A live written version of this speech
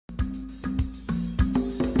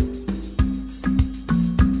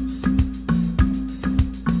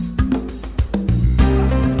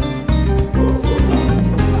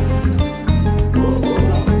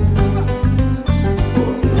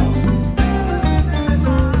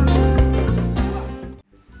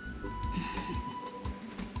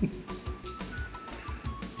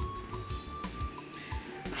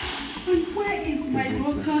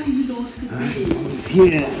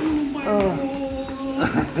here. Oh.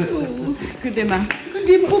 Good day, ma'am.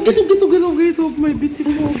 Get up, my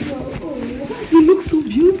beautiful girl. You look so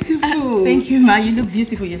beautiful. Thank you, ma'am. You look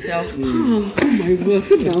beautiful yourself. Oh my God.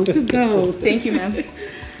 Sit down, sit down. Thank you, ma'am.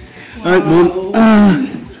 All right, Mom.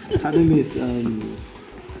 Her name is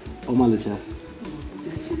Omalacha. It's a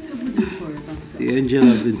suitable name for it, I'm sorry. The angel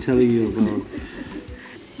I've been telling you about.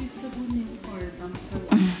 Suitable name for it, I'm sorry.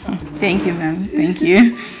 Thank you, ma'am. Thank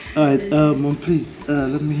you. All right, Mom, please,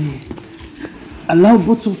 let me allow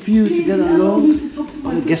both of you to get along.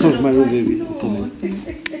 Get off my room, baby. Come on.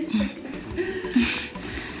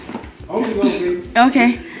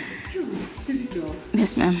 Okay.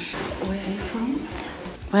 Yes, ma'am. Where are you from?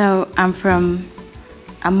 Well, I'm from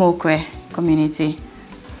Amokwe community.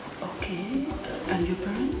 Okay. And your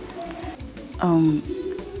parents?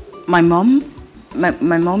 My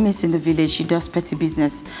mom is in the village. She does petty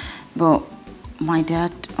business, but my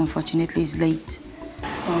dad, unfortunately, is late.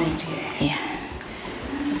 Oh dear. Yeah.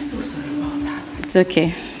 I'm so sorry about that. It's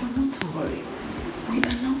okay. But not to worry. We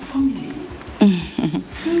are now family.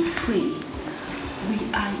 Feel free. We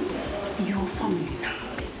are your family now.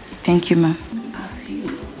 Thank you, ma'am. As you.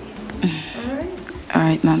 Alright?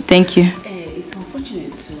 Alright, ma'am. Thank you. It's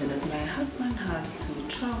unfortunate too that my husband had to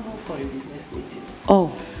travel for a business meeting.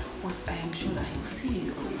 Oh. But I am sure that he will see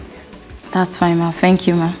you on the next visit. That's fine, ma'am. Thank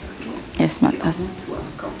you, ma'am. Okay? Yes, ma'am. You're most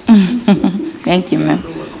welcome. Thank you, ma'am. So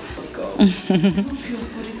welcome. I hope your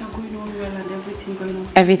studies are going on well and everything going on.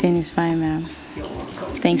 Everything is fine, ma'am. You're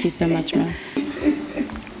welcome. Thank you so much, ma'am.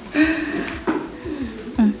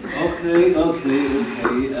 Okay.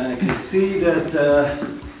 I can see that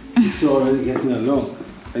you're already getting along.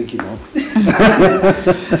 Thank you, Mom.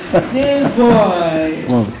 Hey, boy.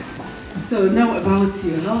 Mom. So now about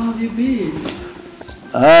you, how have you been?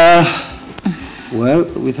 Well,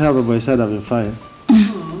 with her by my side, I've been fine.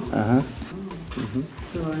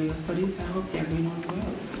 So your studies, I hope they're going on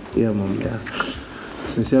well. Yeah, Mom, yeah.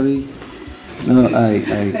 Sincerely, no, I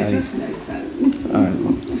Just my son. all right,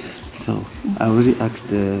 Mom. So, I already asked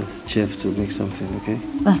the chef to make something, okay?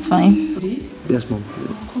 That's fine. You did? Yes, Mom.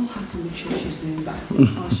 I'll call her to make sure she's doing that.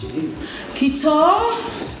 How she is. Kito!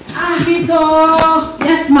 Kito!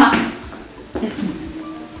 Yes, ma'am. Yes, ma'am.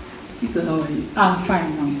 Kito, how are you? I'm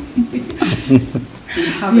fine, ma'am.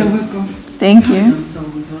 You're welcome. Thank you. Done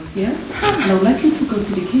some with us, yeah? And I would like you to go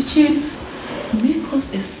to the kitchen, make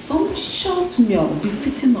us a sumptuous meal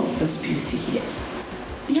befitting of this beauty here.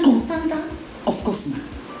 Do you understand that? Of course, ma'am.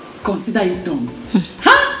 Consider it done.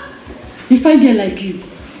 Huh? If I get like you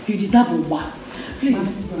deserve a wow.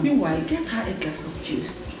 Please, meanwhile, get her a glass of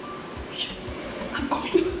juice. I'm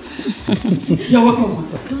coming. You're welcome,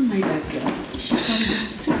 ma'am. Don't mind that girl. She can be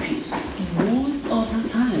stupid most of the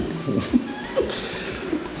times.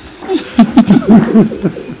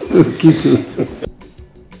 Kito.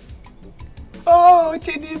 Oh,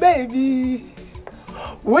 Chidi baby.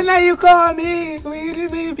 When are you coming? Willy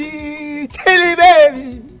baby. Chili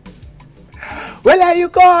baby. When are you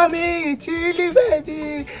coming? Chili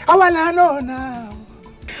baby. I wanna know now.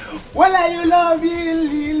 When are you loving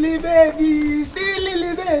Lily baby? See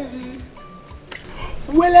Lily baby.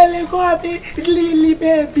 When are you coming? Lily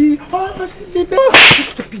baby. Oh, Lily baby. Oh,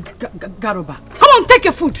 stupid Garoba. Come on, take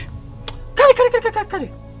your food.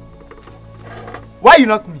 Carry. Why you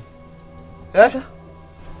knock me? Eh?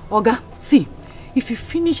 Oga, see, if you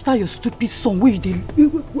finish that your stupid song where you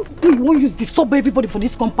won't use disturb everybody for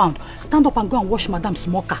this compound, stand up and go and wash Madam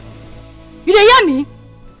Smoker. You dey hear me?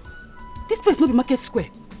 This place no be market square.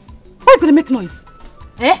 Why you gonna make noise?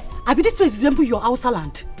 Eh? I be this place resemble your house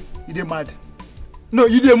land. You dey mad? No,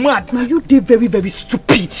 you dey mad. Now you dey very, very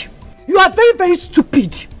stupid. You are very, very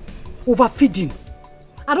stupid. Overfeeding.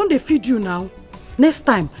 I don't dey feed you now. Next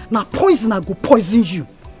time, now poison I go poison you.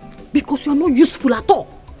 Because you are not useful at all.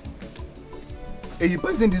 Hey, you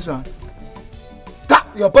poison this one?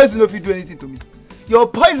 Your poison no fit do anything to me. Your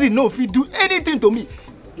poison no fit do anything to me.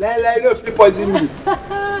 Like no fit poison me.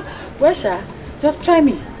 Well, Sha, just try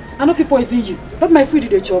me. I know if poison you. Not my food you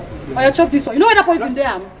dey chop. Or you chop this one. You know where the poison there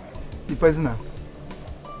am? The poison now.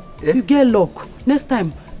 Yeah? You get luck. Next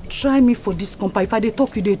time, try me for this compa. If I dey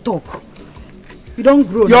talk, you dey talk. You don't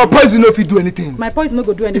grow. Your poison no fit do anything. My poison no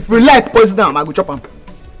go do anything. If you like poison am, I go chop am.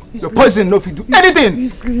 Your poison no fit do anything.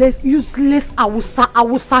 Useless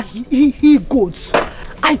Awusa he goats.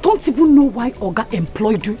 I don't even know why Oga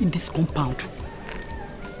employed you in this compound.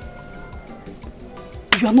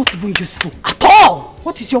 You are not even useful at all.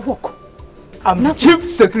 What is your work? I'm the chief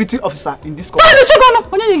security officer in this compound.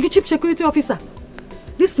 You're the chief security officer.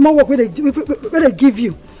 This small work where they give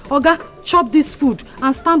you. Oga, chop this food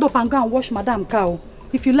and stand up and go and wash Madam Cow.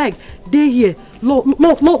 If you like, they here.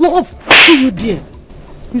 Love, see you there.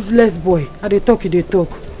 Useless boy. I dey talk, you dey talk.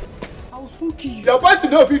 I will soon kill you. Your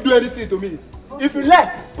poison no fit do anything to me. If you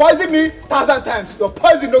like, poison me 1,000 times. Your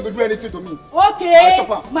poison no go do anything to me. Okay.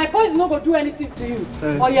 My poison no go do anything to you.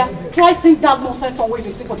 Oh yeah, try sing that nonsense song where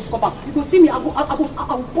you sing for this compound. You go see me, I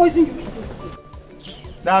will poison you.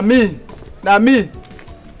 Na me.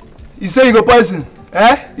 You say you go poison?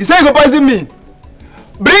 You say you go poison me?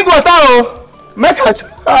 Bring water, oh. Make a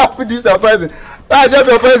chop this your poison. I drop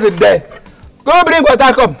your poison there. Go bring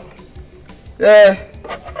water, come.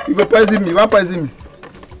 You go poison me. You want poison me?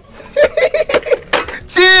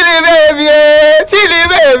 Chili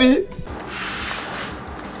baby.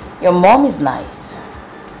 Your mom is nice.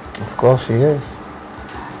 Of course she is.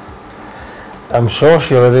 I'm sure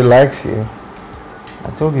she already likes you.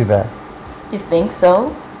 I told you that. You think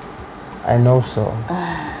so? I know so.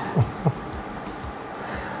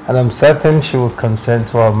 And I'm certain she will consent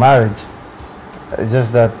to our marriage. It's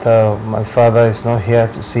just that my father is not here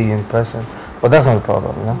to see you in person. But that's not a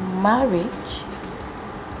problem, you know? Marriage?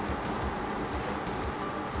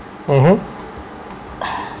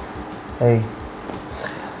 Hey,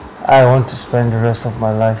 I want to spend the rest of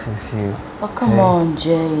my life with you. Oh, come on,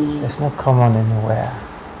 Jay. There's no come on anywhere.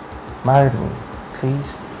 Marry me,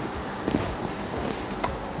 please.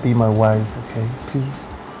 Be my wife, okay? Please.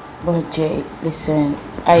 But Jay, listen,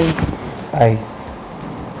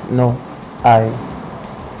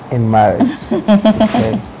 in marriage,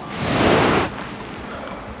 okay?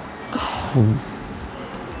 Please.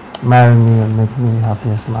 Marry me and make me the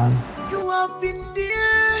happiest man. You have been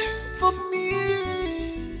there for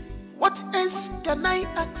me. What else can I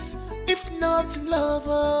ask if not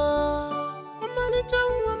lover?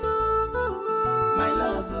 My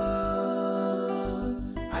lover,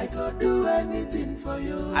 I go do anything for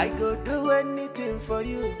you. I go do anything for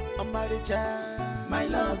you, Omaricha. My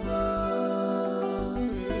lover,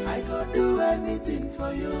 I go do anything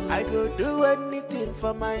for you. I go do anything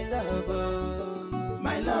for my lover.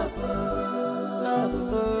 My lover,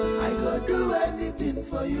 I go do anything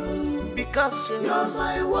for you. Because you're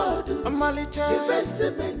my world, Omaricha.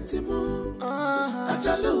 Investment mo,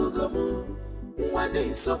 achalugo mo,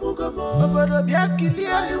 one somugo mo. Oboro biakili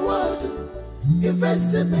my world,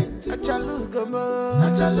 investment achalugo mo,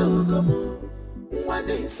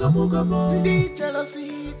 one somugo mo. Ndi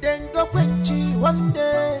jealousy then go quenchy one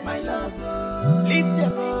day. My lover, leave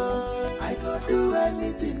them all. I go do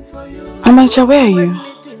anything for you. Amacha, where are you?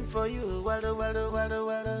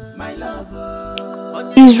 My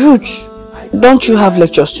lover. Is Roots. Don't you have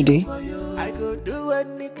lectures today? I go do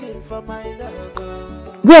anything for my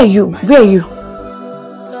lover. Where are you? Where are you?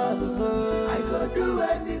 I go do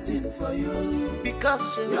anything for you.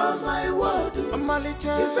 Because you're my world.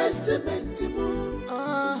 Investment mo.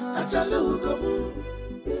 Achalugo mo.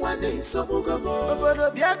 One somugo mo.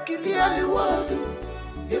 Oboro biakili my world.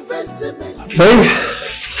 Investment. Babe,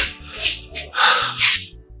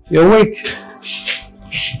 you're awake.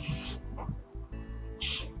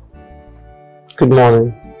 Good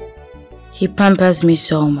morning. He pampers me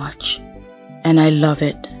so much, and I love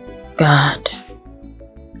it. God,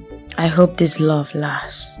 I hope this love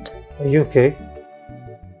lasts. Are you okay?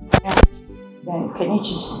 Then can you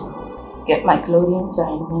just get my clothing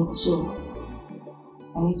so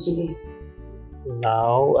I need to leave.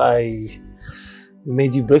 Now I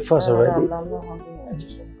made you breakfast already. I'm not hungry. I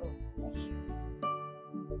just want to go.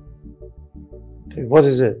 Hey, what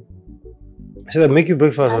is it? I said I make you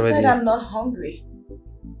breakfast already. I said I'm not hungry.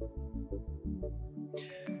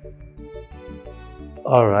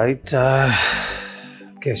 Alright,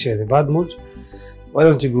 guess you're in a bad mood. Why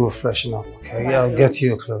don't you go freshen up, okay? I'll get you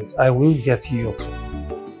your clothes. I will get you your clothes.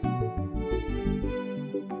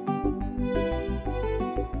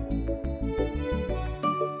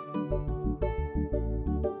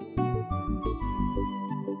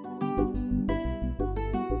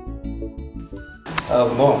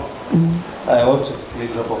 Mom, I want to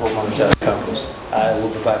pick up a home on the campus. I will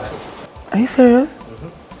be back soon. Are you serious?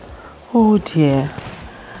 Oh dear.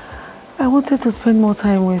 I wanted to spend more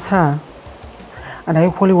time with her. And I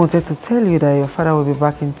equally wanted to tell you that your father will be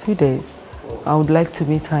back in 2 days. I would like to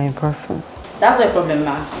meet her in person. That's no problem,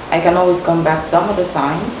 ma. I can always come back some other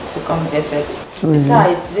time to come visit. Really?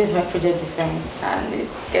 Besides, this is my project defense and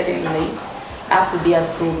it's getting late. I have to be at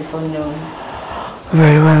school before noon.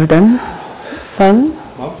 Very well then. Son,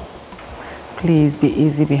 Mom? please be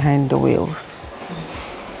easy behind the wheels.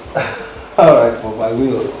 Alright, Mom, I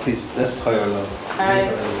will. Please, let's hurry along.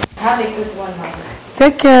 Alright. Have a good one, ma.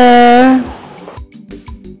 Take care.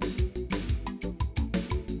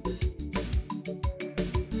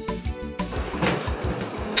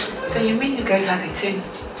 So you mean you guys had a team?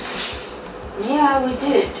 Yeah, we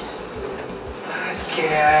did. Okay.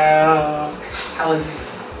 Girl, how was it?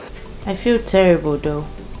 I feel terrible though.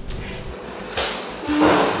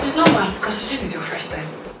 It's normal because today is your first time.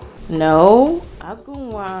 No, I go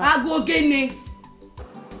one. I go again.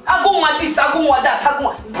 I go one this, I go one that, I go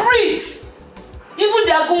one. Breathe! Even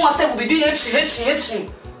the Ago one self will be doing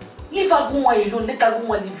hitching. Leave Ago one alone, let Ago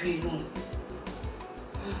one leave you alone.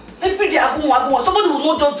 Every day Ago one, somebody will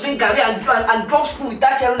not just drink Gary and drop spoon with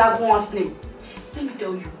that chair on Ago one's name. Let me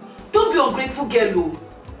tell you, don't be ungrateful girl, oh.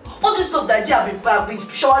 All this stuff that I've been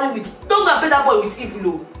showering with, don't go and pay that boy with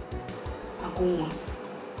evil, oh. Ago one.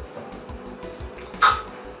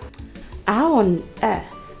 How on earth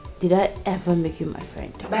did I ever make you my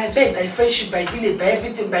friend? By bed, by friendship, by village, by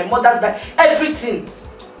everything, by mothers, by everything.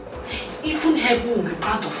 Even heaven will be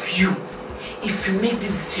proud of you if you make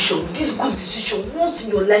this decision, this good decision once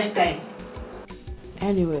in your lifetime.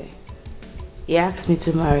 Anyway, he asked me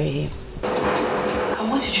to marry him. And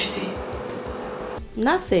what did you say?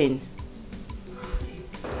 Nothing.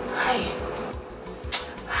 Hi.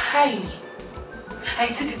 I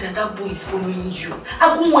said that boy is following you.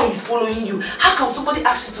 Agunwa is following you. How can somebody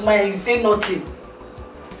ask you to marry and you say nothing?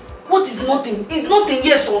 What is nothing? Is nothing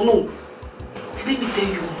yes or no? Let me tell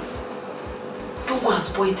you. Don't go and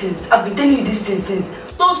spoil things. I've been telling you these things since.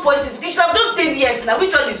 Don't spoil things. You should have just said yes now.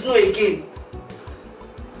 Which one is no again?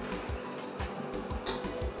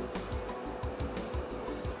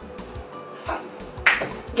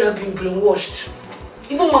 You have been brainwashed.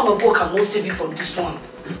 Even man of war cannot save you from this one.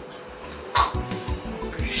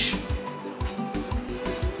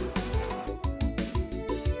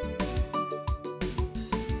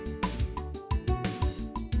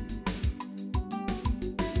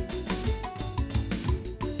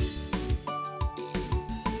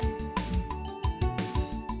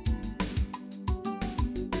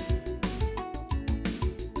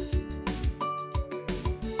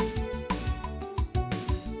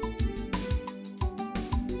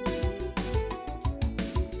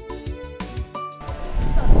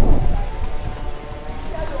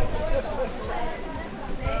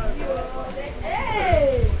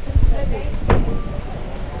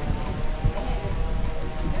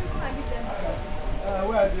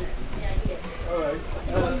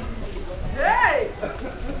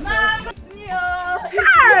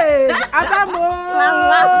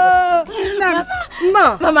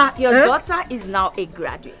 Mama, your daughter is now a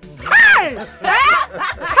graduate. Hey!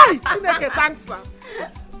 Hey! Thanks, sir.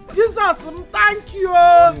 Jesus, thank you.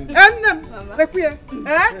 Hey!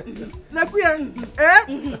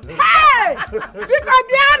 Because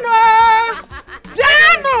piano!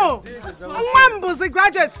 Mwambu's a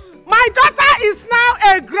graduate. My daughter is now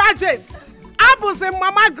a graduate. Abu's a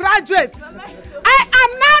mama graduate. I am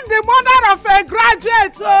now the mother of a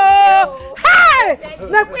graduate. Oh! Hey! Hey!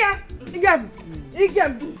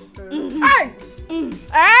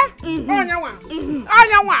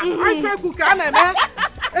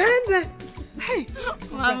 Hey!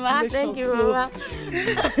 Mama, thank you, Mama.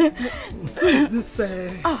 This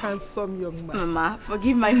handsome young man. Mama,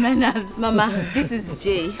 forgive my manners. Mama, this is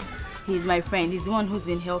Jay. He's my friend. He's the one who's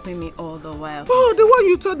been helping me all the while. Oh, the one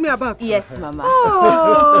you told me about? Yes, Mama.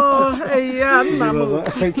 Oh, hey, yeah, Mama.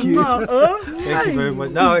 Thank you. Thank you very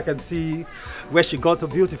much. Now I can see where she got her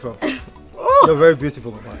beauty from. Oh. You're very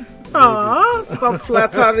beautiful, Mama. Oh, stop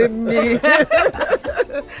flattering me.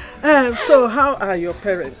 So, how are your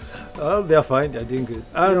parents? They're fine. They're doing good.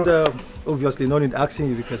 And obviously, no need asking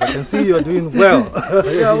you because I can see you're doing well.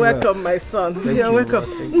 You're welcome, my son. Thank you're you, welcome.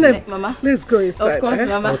 Mama, let's go inside. Of course,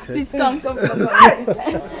 Mama. Okay. Please come.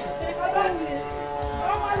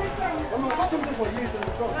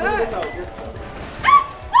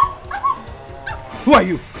 Who are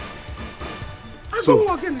you?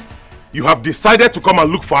 So, you have decided to come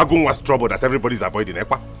and look for Agunwa's trouble that everybody's avoiding,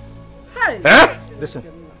 Ekpa? Hey! Eh? Listen,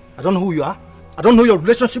 I don't know who you are. I don't know your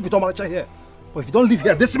relationship with Omalacha here. But if you don't leave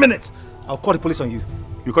here this minute, I'll call the police on you.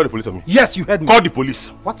 You call the police on me? Yes, you heard me. Call the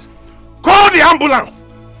police. What? Call the ambulance.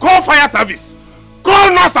 Call fire service. Call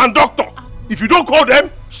nurse and doctor. If you don't call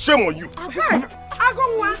them, shame on you. Hey!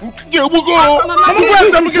 Agunwa! Yeah, we'll go.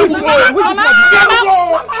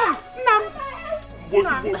 Hey!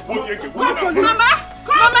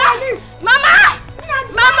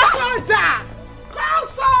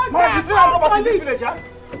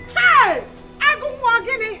 Agunwa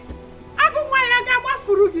gini! Agunwa yaga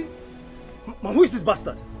furugi. Mom, who is this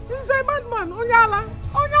bastard? He's a madman. Onyala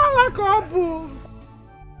kabu.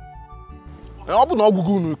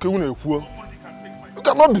 You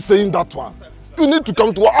cannot be saying that one. You need to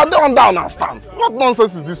come to work. I don't understand. What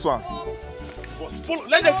nonsense is this one?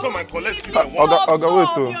 Let them come and collect you. Wait.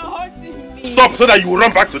 Stop so that you will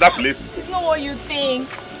run back to that place. It's not what you think.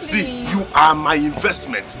 See, you You are my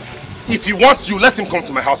investment. If he wants you, let him come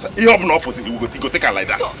to my house. He will go take her like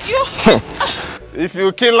that. If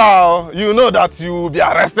you kill her, you know that you will be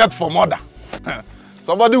arrested for murder.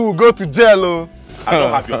 Somebody will go to jail. I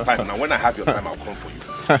don't have your time now. When I have your time, I'll come for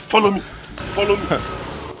you. Follow me. Follow me.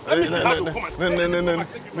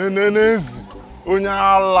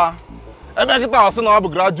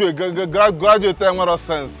 Graduate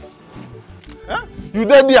sense. You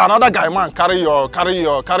did another guy man carry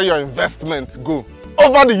your investment go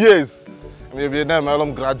over the years. Maybe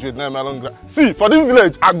name graduate, See, for this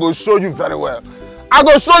village, I go show you very well. I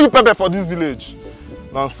go show you Pepe for this village.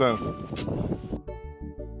 Nonsense.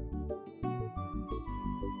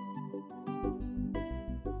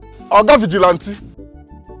 Oga Vigilante.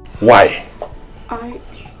 Why?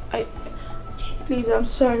 Please, I'm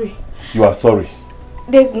sorry. You are sorry?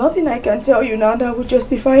 There's nothing I can tell you now that would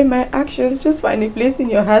justify my actions. Just find a place in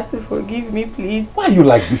your heart to forgive me, please. Why are you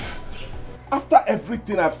like this? After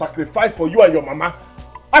everything I've sacrificed for you and your mama,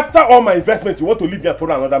 after all my investment, you want to leave me and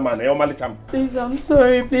follow another man, Please, I'm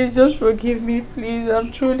sorry. Please, just forgive me, please.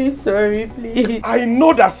 I'm truly sorry, please. I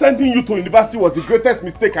know that sending you to university was the greatest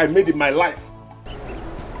mistake I made in my life.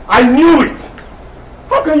 I knew it.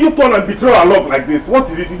 How can you turn and betray our love like this? What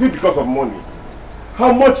is it? Is it because of money?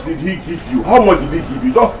 How much did he give you? How much did he give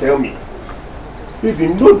you? Just tell me. Baby,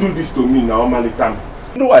 don't do this to me now, Malicham.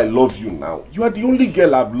 You know I love you now. You are the only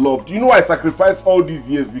girl I've loved. You know I sacrificed all these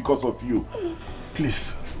years because of you.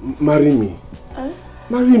 Please, marry me.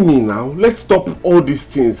 Marry me now. Let's stop all these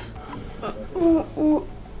things. The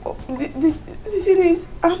thing is,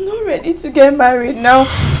 I'm not ready to get married now.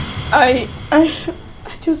 I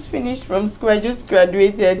just finished from school. I just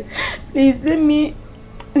graduated. Please, let me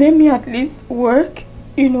at least work,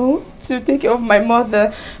 you know, to take care of my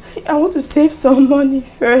mother. I want to save some money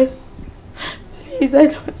first. Please,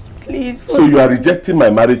 please. So you are rejecting my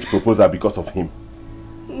marriage proposal because of him?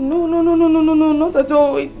 No, not at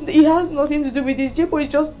all. It has nothing to do with this. Jebo is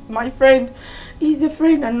just my friend. He's a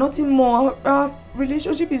friend and nothing more. Our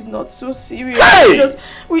relationship is not so serious. Hey!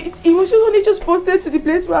 It was just posted to the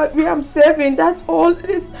place where I'm serving. That's all.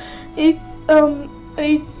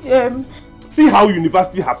 See how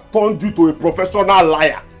university has turned you to a professional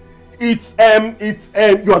liar. You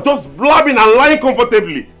are just blabbing and lying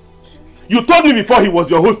comfortably. You told me before he was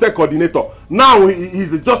your hostel coordinator. Now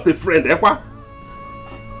he's just a friend, Ekwa.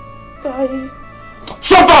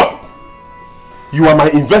 Shut up! You are my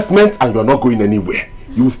investment and you are not going anywhere.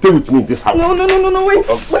 You will stay with me in this house. No, wait.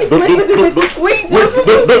 Wait. Don't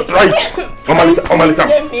try it.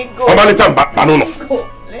 Let me go.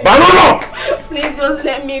 Banono! Please just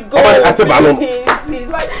let me go. I said Banono. Please.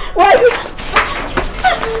 Why? Wait!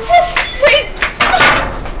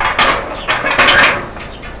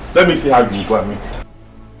 Let me see how you go and meet.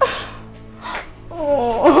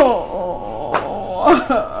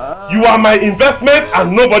 You are my investment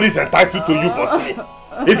and nobody's entitled to you but me.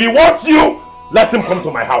 If he wants you, let him come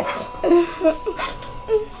to my house.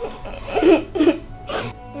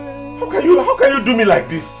 How can you do me like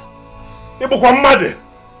this?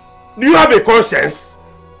 Do you have a conscience?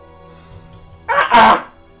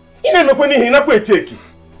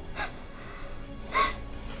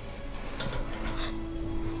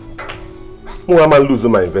 I'm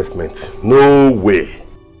losing my investment. No way.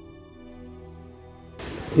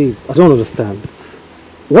 Hey, I don't understand.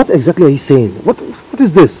 What exactly are you saying? What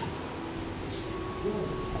is this?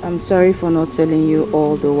 I'm sorry for not telling you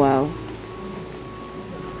all the while.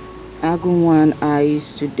 Agunwa and I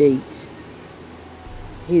used to date.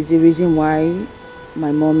 He's the reason why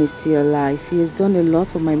my mom is still alive. He has done a lot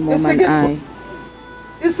for my mom and I.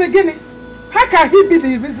 It's again. How can he be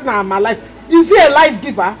the reason I'm alive? Is he a life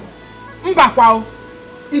giver? Mbakwa,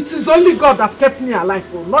 it is only God that kept me alive,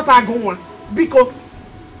 not Agunwa. Because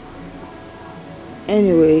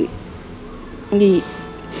anyway, we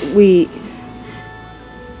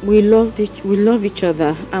love each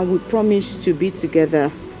other and we promised to be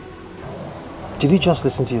together. Did you just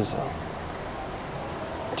listen to yourself?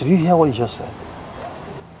 Did you hear what you just said?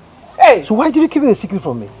 Hey! So why did you keep it a secret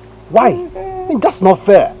from me? Why? I mean, that's not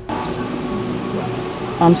fair.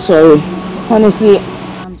 I'm sorry. Honestly,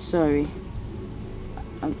 I'm sorry.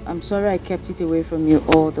 I'm sorry I kept it away from you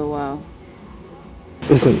all the while.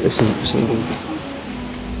 Listen, baby.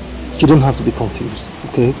 You don't have to be confused,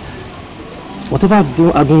 okay? Whatever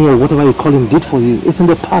Agunwa or whatever you call him did for you, it's in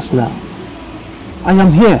the past now. I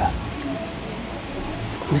am here.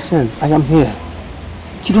 Listen, I am here.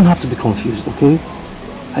 You don't have to be confused, okay?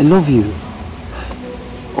 I love you.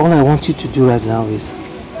 All I want you to do right now is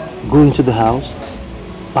go into the house,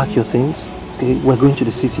 pack your things, okay? We're going to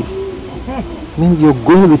the city. I mean, you're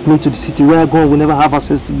going with me to the city where God will never have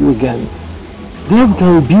access to you again. There we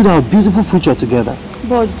can build our beautiful future together.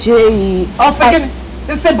 But Jay...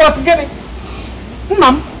 It's about getting.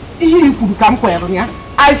 Mom,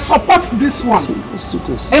 I support this one. Let's do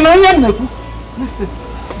this. And listen,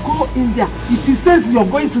 go in there. If he says you're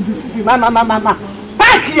going to the city,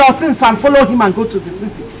 pack your things and follow him and go to the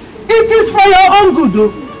city. It is for your own good,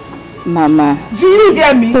 though. Mama. Do you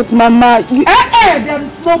hear me? But Mama, you... there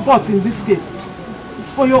is no but in this case.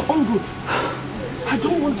 It's for your own good. I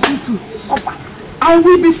don't want you to suffer. I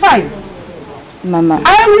will be fine. Mama.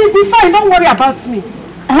 I will be fine. Don't worry about me.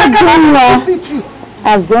 Agunwa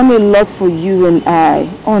has done a lot for you and I,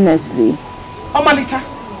 honestly. Omalicha,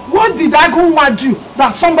 what did Agunwa do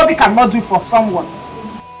that somebody cannot do for someone?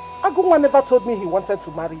 Agunwa never told me he wanted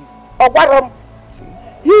to marry you.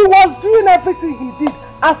 He was doing everything he did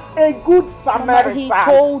as a good Samaritan. He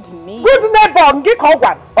told me. Good neighbor,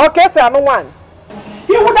 okay, say no one.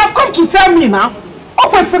 He would have come to tell me now.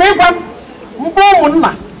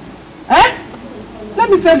 Let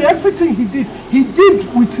me tell you, everything he did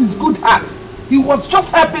with his good heart. He was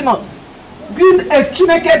just helping us. Being a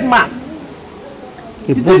naked man.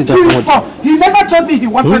 He never told me he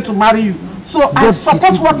wanted to marry you. So I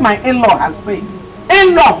support what my in-law has said.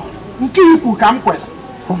 In-law,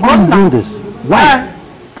 For why are you doing this? Why?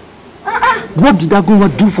 What did Agunwa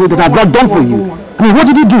do for you that I've not done for you? I mean, what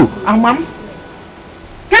did he do?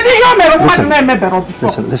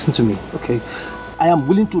 Listen to me, okay? I am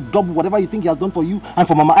willing to double whatever you think he has done for you and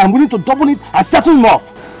for Mama. I am willing to double it and settle him off.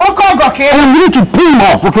 Okay. I am willing to pay him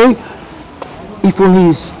off, okay? If only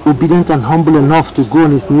he's obedient and humble enough to go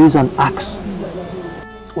on his knees and ask.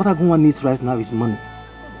 What Agunwa needs right now is money.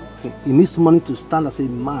 Okay? He needs money to stand as a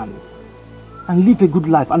man and live a good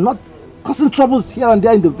life and not causing troubles here and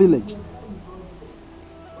there in the village.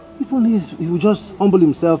 If only he would just humble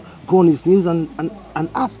himself, go on his knees and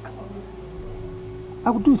ask.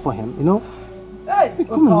 I would do it for him, you know? Hey,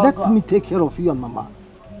 come on, let me take care of you and Mama.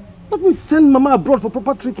 Let me send Mama abroad for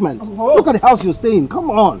proper treatment. Look at the house you're staying. Come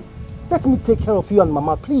on. Let me take care of you and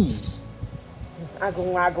Mama, please.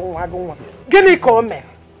 Agunwa.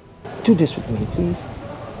 Do this with me, please.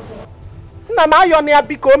 Mama, you're near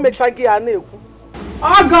because me chagi ane.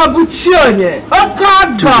 Agabuchionye.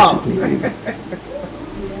 Okado.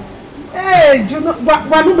 Hey, you know,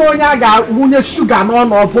 wanu no nyaga wunye sugar no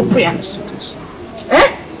no popia.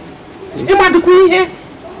 Eh? Imadu kuihe.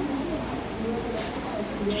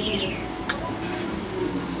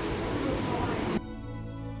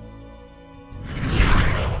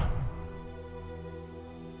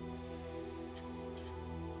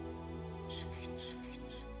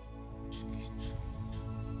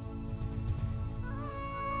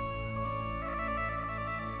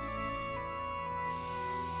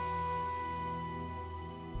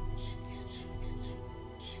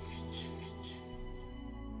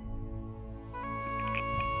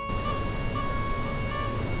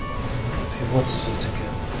 What is it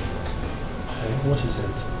again? Hey, what is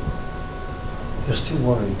it? You're still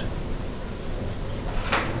worried.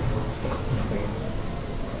 Come on, babe.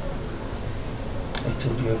 I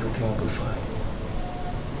told you everything will be fine.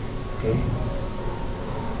 Okay?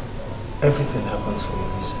 Everything happens for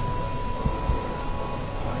a reason.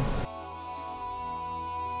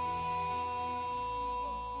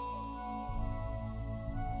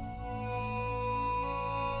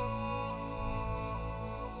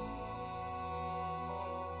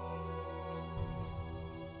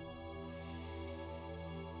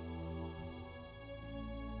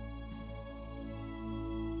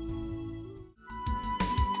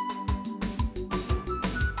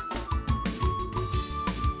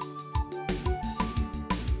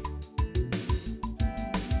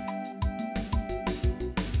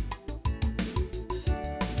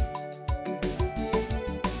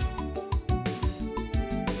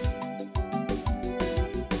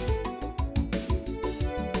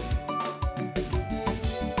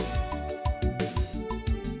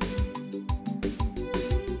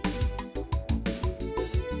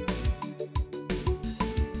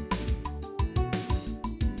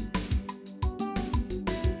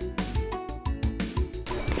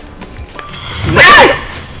 Alright?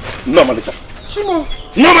 No, Malika. Shimo.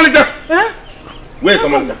 No, Malika. Eh? Where's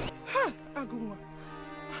Malika? Agunwa.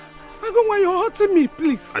 Agunwa, you're hurting me,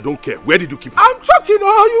 please. I don't care. Where did you keep her? I'm choking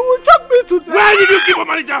her. You will choke me to death. Where did you keep her,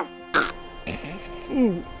 Malika?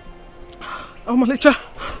 Oh, Malika.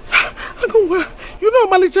 Agunwa, you know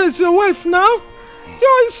Malika is your wife now.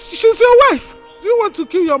 She's your wife. Do you want to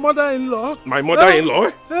kill your mother-in-law? My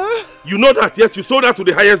mother-in-law? You know that, yet you sold her to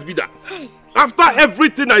the highest bidder. After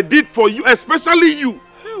everything I did for you, especially you.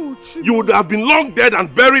 You would have been long dead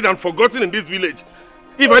and buried and forgotten in this village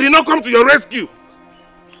if I did not come to your rescue.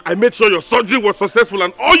 I made sure your surgery was successful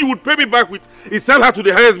and all you would pay me back with is sell her to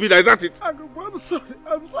the highest bidder, is that it? I'm sorry,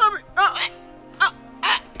 I'm sorry.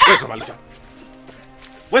 Where's Omalicha?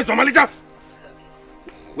 Where's Omalicha?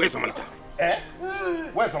 Where's Omalicha?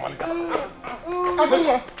 Where's Omalicha?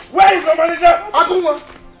 Agunwa. Where is Omalicha? Agunwa.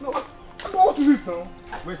 No, what is it now?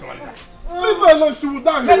 Where's Omalicha? Leave her alone, she will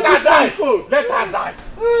die. Let her die! Let her die!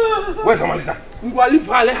 Where's Omalicha? Leave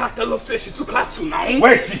her, let her tell us where she took her to now.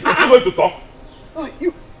 Where is she? Is she going to talk?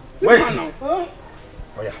 Where is she? Oh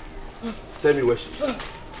yeah. Tell me where she is.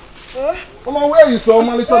 Mama, where is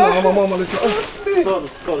Omalicha now? Mama, Omalicha.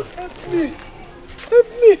 Sorry. Help me.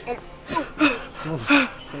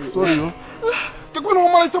 Sorry, no. Take me to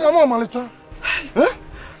Omalicha, Mama, Omalicha.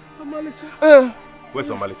 Omalicha. Where's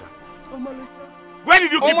Omalicha? Omalicha. Where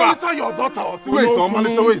did you keep her? Omalicha, your daughter. Where is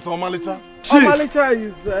Omalicha? Where is Omalicha? Omalicha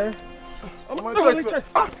is there. Omalicha.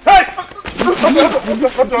 Hey!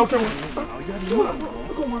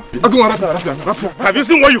 Have you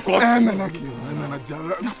seen what you caused?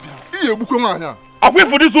 I'll wait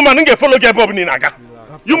for this woman and get follow get Bob Ninaga.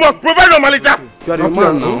 You must provide Omalicha. You are a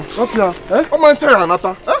man now.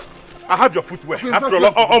 I have your footwear. After all,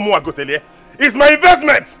 it's my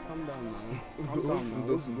investment.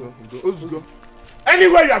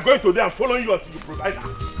 Anywhere you are going today, I'm following you until you provide her.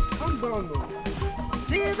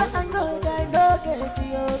 Silver and gold, I know get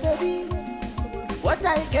you, baby. What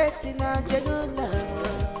I get in a genuine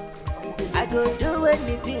love, I go do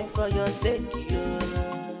anything for your sake, you.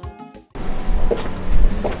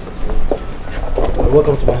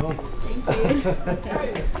 Welcome to my home. Thank you.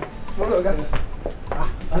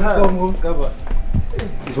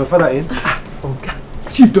 Is my father in?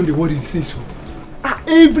 Chief, don't worry, say so.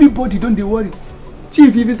 Everybody don't worry.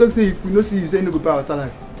 Chief even talk say if we no see you, say no go pay our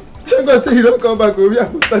salary. Thank God say you don't come back, we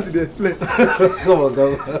have to start to explain. Come on,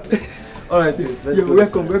 come on. All right, let's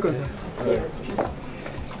go. Welcome, sir. All right.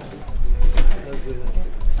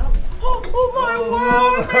 Oh my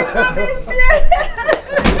word!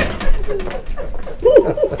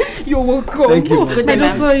 You're welcome. Thank you, my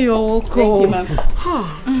daughter, you're welcome. Thank you,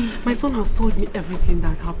 ma'am. My son has told me everything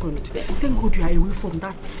that happened. Thank God you are away from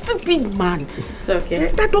that stupid man. It's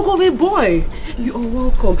okay. That dog of a boy. You are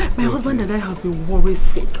welcome. My husband and I have been worried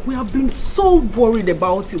sick. We have been so worried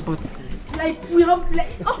about you, but we have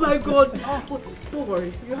oh my God. But don't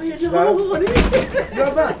worry. You are here now.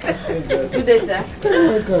 You're back. Good day, sir.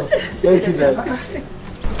 Welcome. Thank you, sir.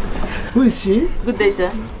 Who is she? Good day,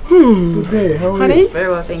 sir. Good day. How are you? Very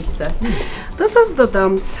well, thank you, sir. This is the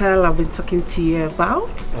damsel I've been talking to you about.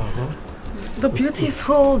 The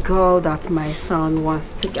beautiful girl that my son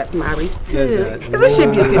wants to get married to. Yes, isn't she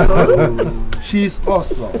beautiful? She's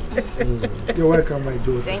awesome. You're welcome, my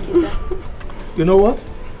daughter. Thank you, sir. You know what?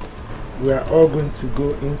 We are all going to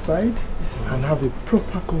go inside and have a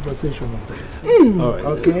proper conversation on this. All right.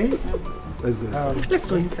 Okay? Let's go inside. Let's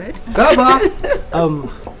go inside. Gaba!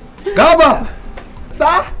 Gaba!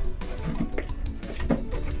 Sir?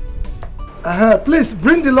 Please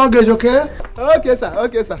bring the luggage, okay? Okay, sir.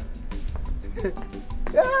 Okay, sir.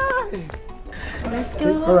 Let's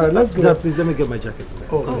go. All right, let's go. Yeah, please let me get my jacket.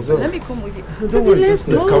 Oh, Let me come with you. don't worry. Let's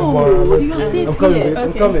go. Come on. Let's You're safe I'm coming. here.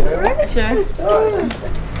 I'm coming. Right? Sure.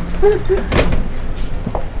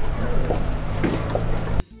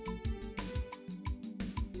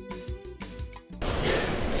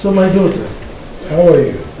 So, my daughter, how are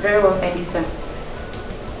you? Very well, thank you, sir.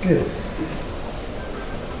 Good.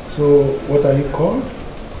 So, what are you called?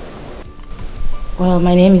 Well,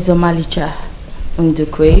 my name is Omalicha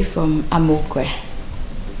Ndukwe from Amokwe.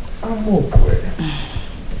 Amokwe.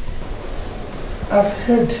 I've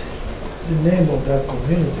heard the name of that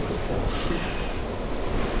community before.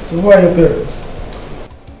 So, who are your parents?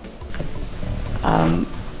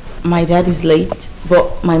 My dad is late,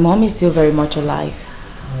 but my mom is still very much alive.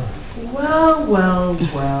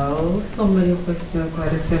 Well. So many questions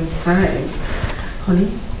at the same time. Honey, I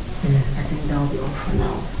think that'll be all for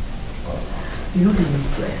now. You know they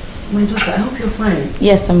need rest. My daughter, I hope you're fine.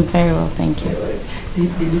 Yes, I'm very well, thank you. They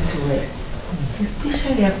need to rest.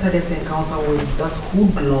 Especially after this encounter with that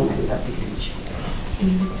hoodlum in that village. They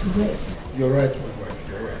need to rest. You're right, my wife.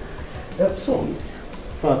 You're right. So,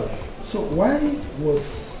 Father, so why was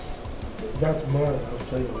that man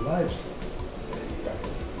after your lives?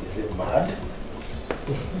 Is he mad?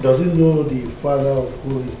 Does he know the father of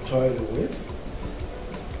who he's toiling with?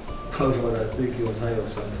 However, I think he was high or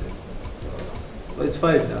something. But it's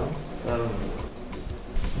fine now.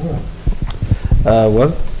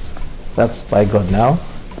 Well, that's by God now.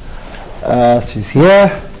 She's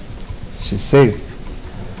here. She's safe.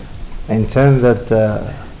 I intend that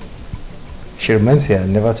she remains here,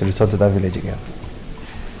 never to return to that village again.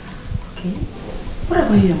 Okay. What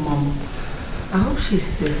about your mom? I hope she's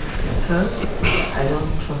safe because I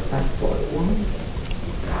don't trust that boy.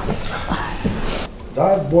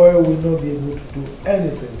 That boy will not be able to do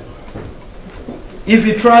anything to her. If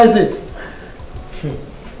he tries it,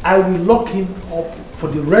 I will lock him up for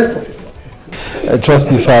the rest of his life. I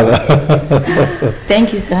trust you, Father.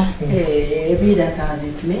 Thank you, sir. Hey, be that as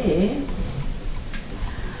it may,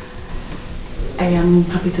 I am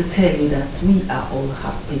happy to tell you that we are all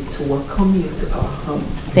happy to welcome you to our home.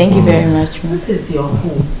 Thank you very much, ma'am. This is your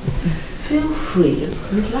home. Feel free,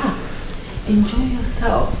 relax, enjoy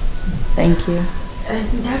yourself. Thank you. And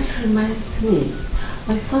that reminds me,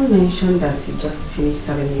 my son mentioned that you just finished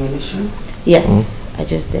serving your nation. Yes, I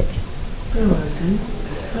just did. Very well done.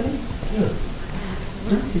 Honey,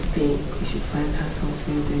 don't you think we should find her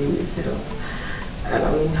something doing instead of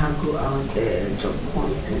allowing her go out there job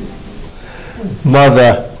hunting?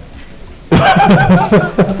 Mother. I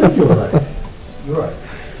think you're right. You're right.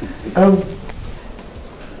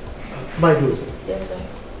 My daughter. Yes, sir.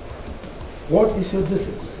 What is your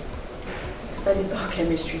discipline? I studied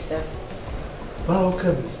biochemistry, sir.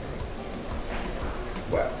 Biochemistry.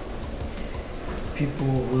 Well, people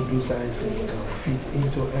who do sciences can fit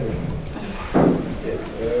into anything. Yes.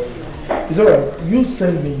 It's alright. You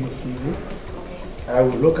send me your CV. Okay. I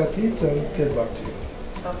will look at it and get back to you.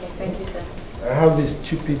 Okay, thank you, sir. I have this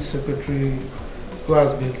stupid secretary who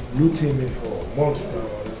has been looting me for months now,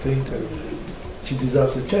 and I think she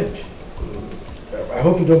deserves a change. I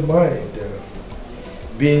hope you don't mind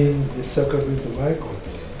being the secretary to my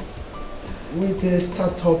company with a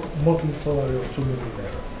startup monthly salary of 2 million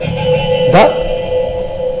naira.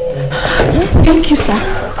 Thank you, sir.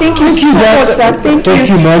 Thank you so much, sir. Thank you. Thank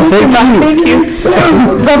you, ma'am. Thank you.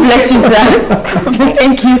 God bless you, sir.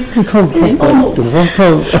 Thank you.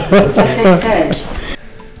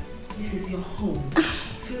 This is your home.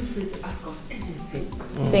 Feel free to ask of anything.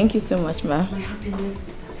 Thank you so much, ma'am. My happiness is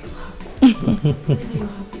that you're happy. When you're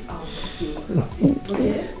happy, I'll feel happy.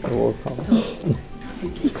 Okay? You're welcome. So, don't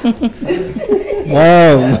take it.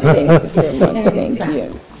 Wow. Thank you so much. Thank Sir, you.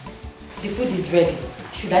 The food is ready.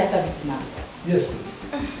 Should I serve it now? Yes, please.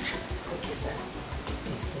 Okay, sir.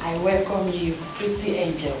 I welcome you, pretty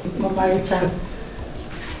angel. Mama Richard.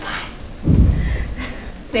 It's fine.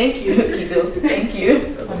 Thank you, Kido. Thank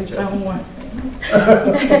you.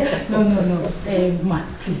 No. Ma,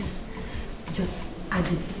 please. Just add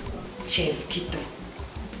it. Chef Kido.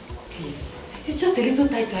 Please. It's just a little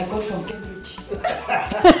title I got from Cambridge.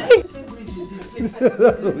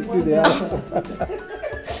 That's what we see there.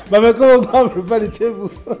 Mama, come on, prepare the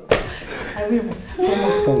table. I will.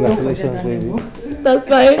 Congratulations, baby. That's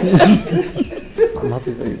fine. I'm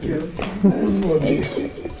happy for you.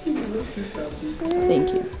 Thank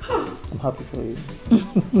you. I'm happy for you.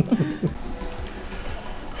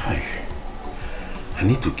 I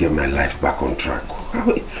need to get my life back on track. How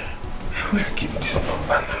will I give this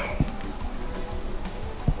number now?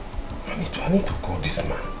 I need to call this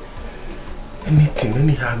man. Anything,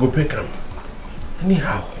 anyhow, I go back him.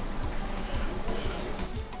 Anyhow.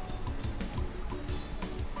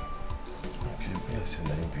 Okay, let's see,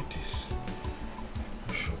 let me be this.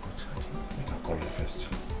 I'm sure, but I think I'll call him first.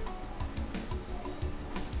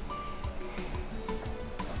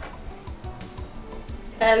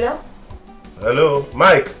 Hello? Hello,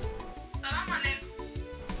 Mike.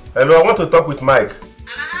 Hello, I want to talk with Mike.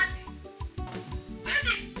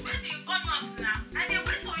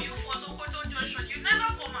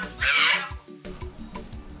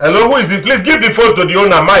 Hello, who is it? Please give the phone to the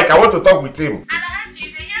owner, Mike. I want to talk with him. Alhaji, you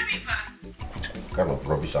hear me, pa? What kind of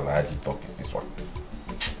rubbish Alhaji talk is this one?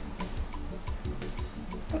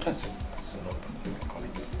 What is it? That's the number. Let me call it.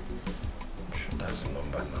 I'm sure that's the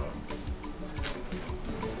number now.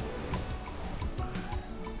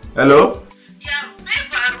 Hello?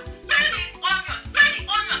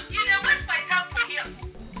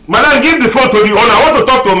 Madam, give the phone to the owner. I want to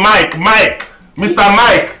talk to Mike. Mike. Mr.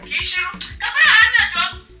 Mike.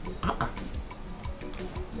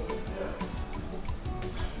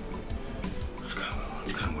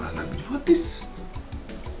 What is?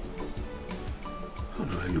 How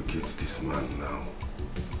do I locate this man now?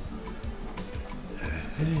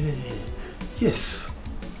 Hey. Yes.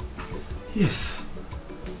 Yes.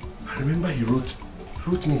 I remember he wrote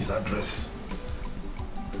me his address.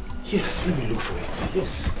 Yes, let me look for it.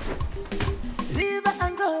 Yes. Silver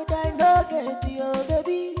and gold I no get you,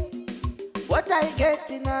 baby. What I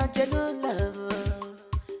get in a genuine love,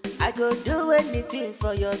 I go do anything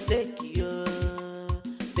for your sake, yo.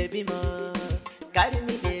 Baby mo, carry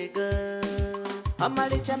me there go. I'm a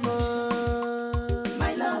rich mo,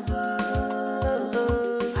 my lover.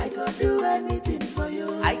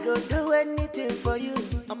 go do anything for you,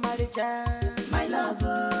 Amaricha, my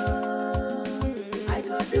lover. I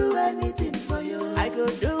go do anything for you. I go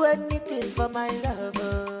do anything for my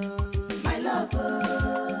lover, my lover.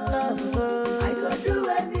 I go do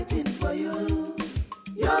anything for you.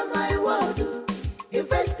 You're my world,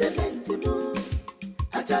 investment move.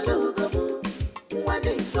 Achalugo move. One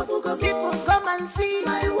day people come and see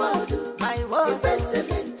my world,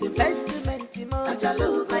 investment move.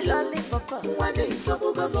 Achalugo, my lollipop. One day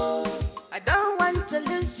I don't want to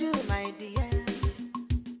lose you, my dear.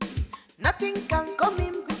 Nothing can come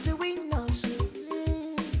in between us.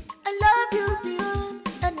 I love you beyond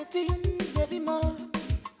anything, baby more.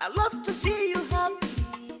 I love to see you happy,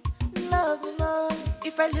 love you more.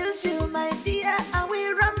 If I lose you, my dear, I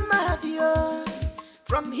will run mad, yo.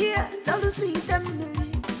 From here till you see them,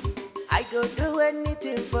 I go do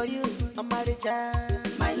anything for you, Amaricha,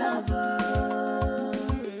 my lover.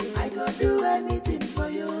 I go do anything for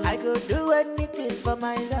you. I go do anything for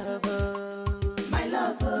my lover, my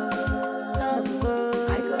lover.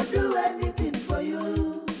 I go do anything for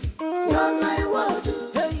you. You're my world,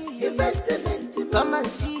 investment. Come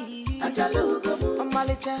and see. Achalugo,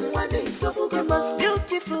 Amaricha, one day so you most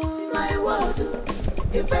beautiful, my world.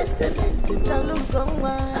 Investment in Achalugo,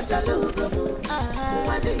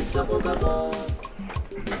 one day so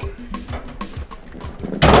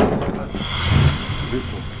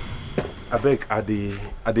I beg, I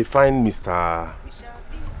dey find Mr.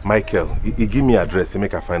 Michael. He give me address, he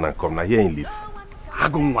make a find and come. Now here he live.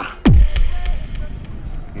 Agunwa.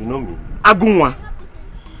 You know me? Agunwa.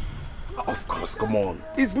 Of course, come on.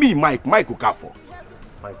 It's me, Mike Okafor.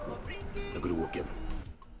 Michael. I'm gonna walk him.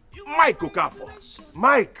 Mike Okafor.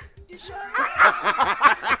 Mike.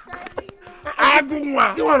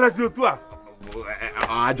 Agunwa. You want to see you too?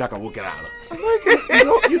 Jack and walk around.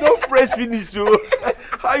 You know fresh finish, yo.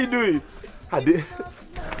 How you doing? I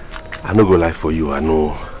no go lie for you. I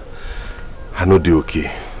know they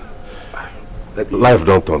okay. Life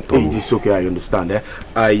don't turn to me. It's okay, I understand.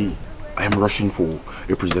 I am rushing for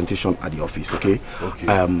a presentation at the office, okay? Okay.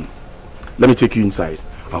 Let me take you inside.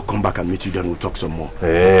 I'll come back and meet you, then we'll talk some more.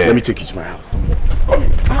 Hey. Let me take you to my house. Come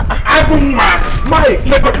in. Mike,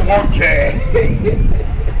 let go to one care.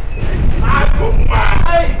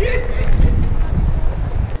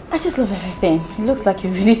 I just love everything. It looks like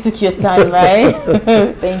you really took your time, right?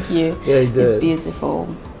 Thank you. Yeah, you did. It's beautiful.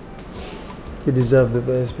 You deserve the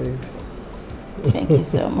best, babe. Thank you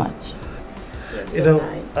so much. You know,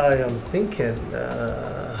 I am thinking,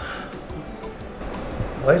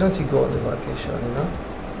 why don't you go on the vacation, you know?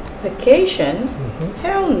 Vacation?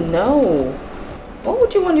 Hell no. What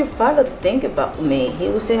would you want your father to think about me? He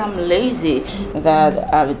would say I'm lazy,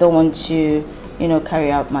 that I don't want to,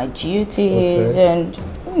 carry out my duties, and,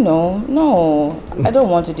 no, I don't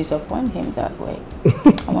want to disappoint him that way.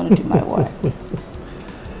 I want to do my work.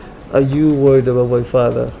 Are you worried about my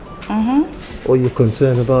father? Or you're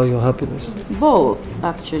concerned about your happiness? Both,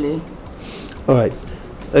 actually. All right,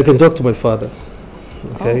 I can talk to my father,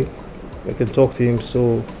 okay? I can talk to him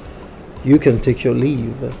so you can take your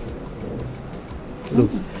leave.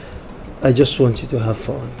 Look, I just want you to have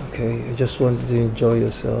fun, okay? I just want you to enjoy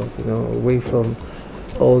yourself, away from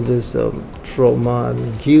all this trauma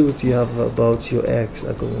and guilt you have about your ex.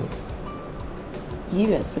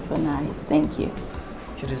 You are super nice, thank you.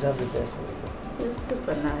 You deserve the best. You're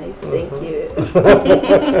super nice, thank you.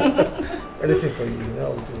 Anything for you,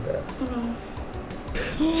 I'll do that.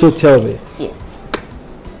 So tell me. Yes.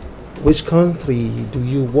 Which country do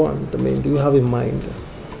you want? I mean, do you have in mind?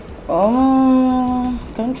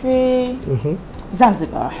 Country?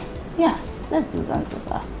 Zanzibar. Yes, let's do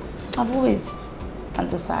Zanzibar. I've always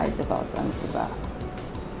fantasized about Zanzibar.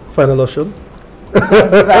 Final option?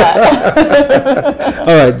 Zanzibar.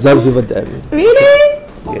 All right, Zanzibar then. Really?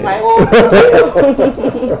 Oh Yeah. my God.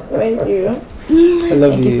 Thank you. I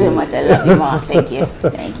love Thank you so much. I love you, Mom. Thank you.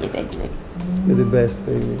 Thank you. Thank you. You're the best,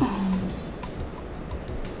 baby.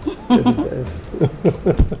 You're the best.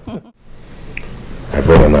 I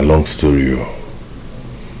brought on a long story.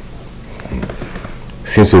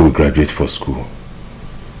 Since we graduate for school,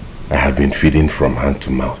 I have been feeding from hand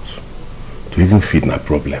to mouth. To even feed my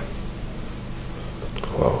problem.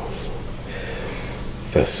 Wow.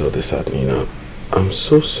 That's so disheartening. I'm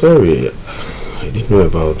so sorry. I didn't know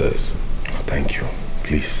about this. Thank you.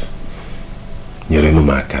 Please.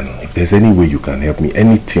 If there's any way you can help me,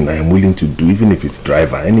 anything I am willing to do, even if it's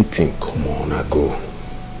driver, anything. Come on, Ago.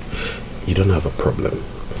 You don't have a problem.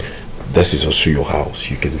 This is also your house.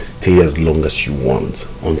 You can stay as long as you want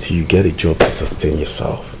until you get a job to sustain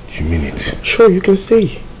yourself. You mean it? Sure, you can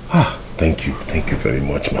stay. Thank you. Thank you very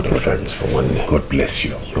much, my friend. For one day. God bless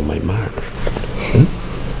you. You're my man.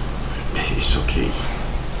 It's okay.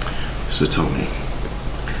 So tell me,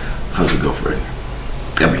 how's your girlfriend?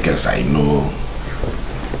 Yeah, because I know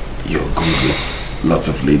you're good with lots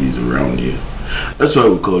of ladies around you. That's why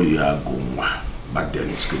we call you Agumwa back then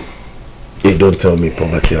in school. Hey, don't tell me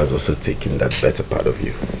poverty has also taken that better part of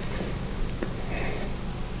you.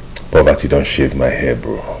 Poverty don't shave my hair,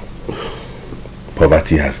 bro.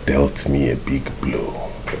 Poverty has dealt me a big blow.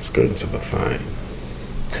 It's going to be fine.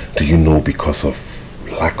 Do you know, because of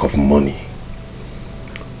lack of money,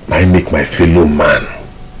 I make my fellow man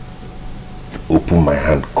open my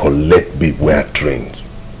hand, collect babe where I trained.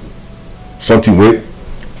 Something where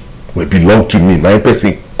belong to me, my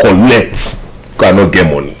person collect, cannot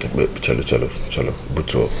get money. Chalo,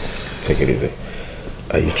 Buto, take it easy.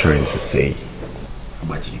 Are you trying to say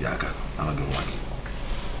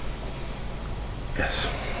yes?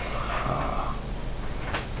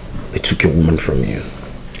 They took a woman from you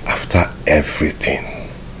after everything.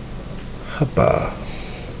 Haba.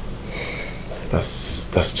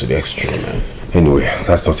 That's to the extreme, man. Anyway,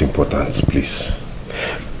 that's not important, please.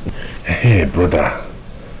 Hey, brother,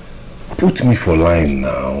 put me for line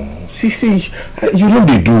now. See, you know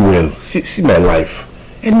they do well. See my life.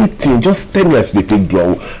 Anything, just tell me as they take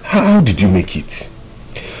glow. How did you make it?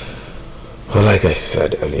 Well, like I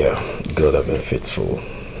said earlier, God has been faithful.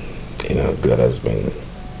 You know, God has been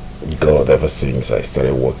God ever since I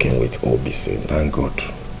started working with OBC. Thank God.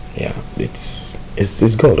 Yeah,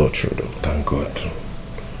 it's God all true though. Thank God.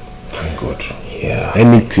 Thank God. Yeah.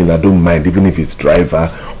 Anything, I don't mind, even if it's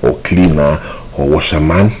driver or cleaner or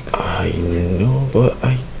washerman. I know, but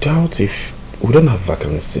I doubt if we don't have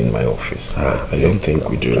vacancy in my office. I don't think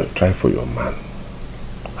we do. Try for your man.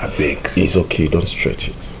 I beg. It's okay, don't stretch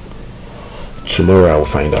it. Tomorrow I will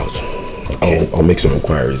find out. Okay. I'll make some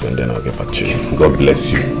inquiries and then I'll get back to you. God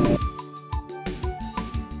bless you.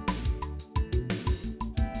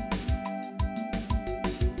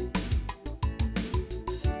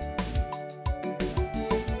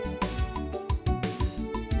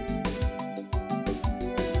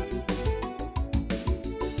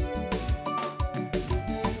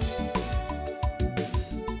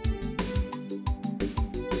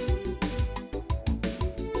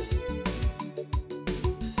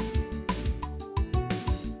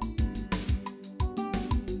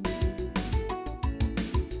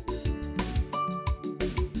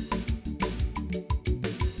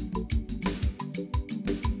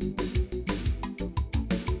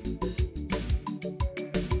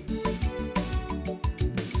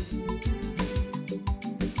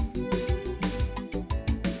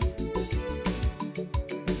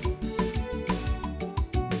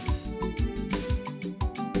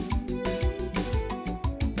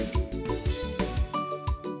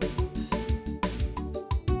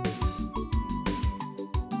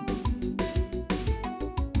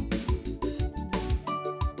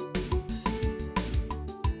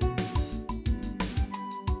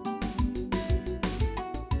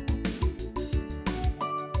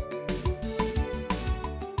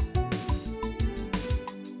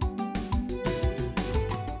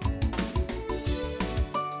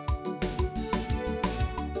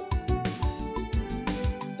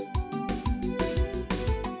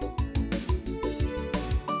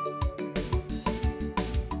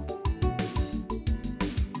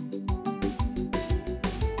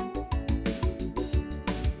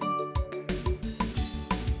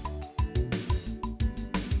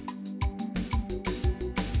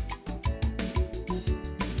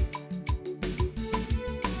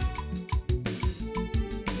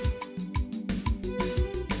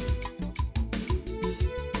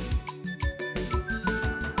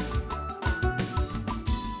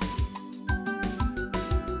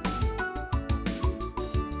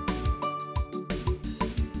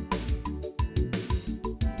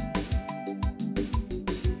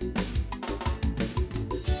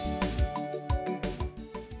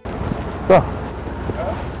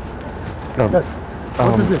 Yes.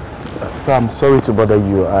 What is it? Sir, I'm sorry to bother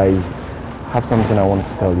you. I have something I wanted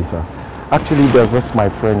to tell you, sir. Actually, there's just my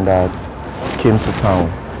friend that came to town.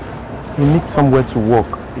 He needs somewhere to work.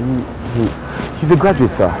 He's a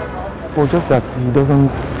graduate, sir. Well, just that he doesn't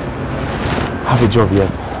have a job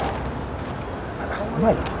yet.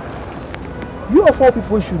 Mike, you of all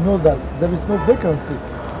people should know that there is no vacancy,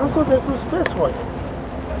 and so there's no space for you.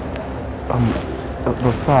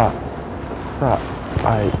 But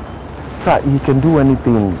sir, he can do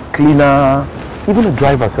anything. Cleaner, even a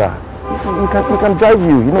driver, sir. He can drive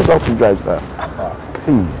you. He knows how to drive, sir.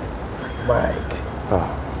 Please. Mike. Sir.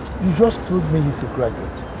 You just told me he's a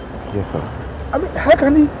graduate. Yes, sir. I mean, how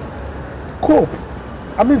can he cope?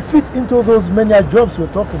 I mean, fit into those many jobs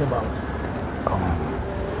we're talking about?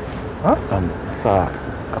 Huh? Sir,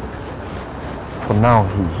 for now,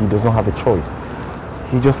 he doesn't have a choice.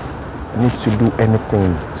 He just needs to do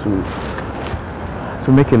anything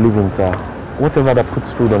to make a living, sir. Whatever that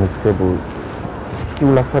puts food on his table, he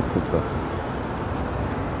will accept it, sir.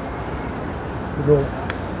 You know,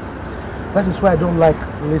 that is why I don't like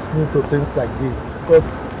listening to things like this,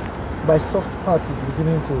 because my soft part is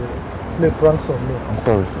beginning to play pranks on me. I'm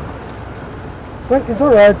sorry, sir. Well, it's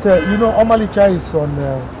all right. You know, Omalicha is on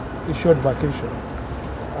a short vacation,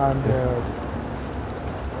 and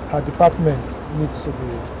her department needs to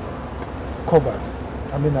be covered.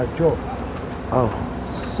 I mean, her job. Oh.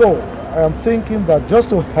 So, I am thinking that just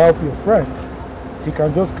to help your friend, he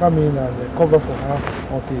can just come in and cover for her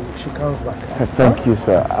until she comes back. Thank you,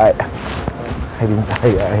 sir. I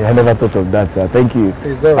never thought of that, sir. Thank you.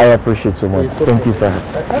 I appreciate so much. Okay. Thank you, sir.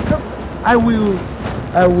 I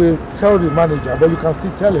will tell the manager, but you can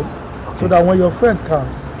still tell him, so that when your friend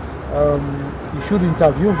comes, you should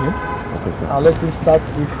interview him. Okay, sir. And let him start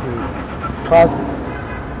if he passes.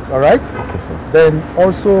 All right? Okay, sir. Then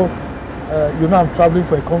also, you know, I'm traveling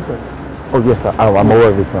for a conference. Oh yes, sir. I'm aware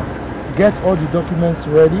of it, sir. Get all the documents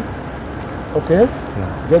ready. Okay?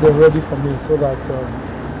 Yeah. Get them ready for me so that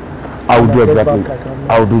I will do exactly.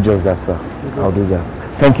 I will do just that, sir. I'll do that.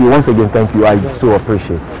 Thank you once again. Thank you. I so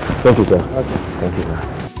appreciate it. Thank you, sir. Okay. Thank you, sir.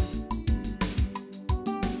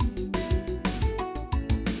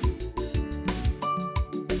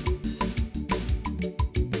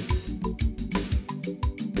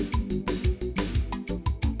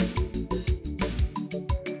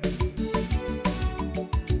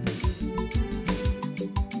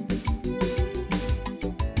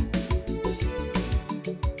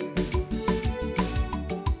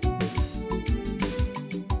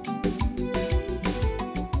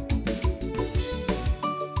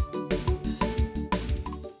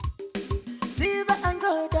 Silver and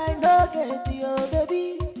gold I no get you,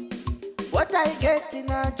 baby. What I get in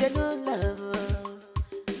a genuine love,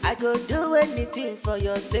 I go do anything for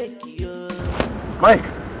your sake, yo. Mike,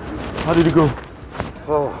 how did it go?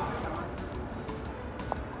 Oh.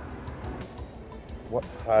 What?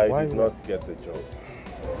 I did not get the job.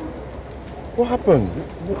 What happened?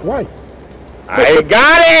 Why? I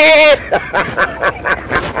got it!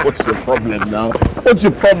 What's your problem now? What's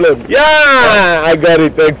your problem? Yeah, I got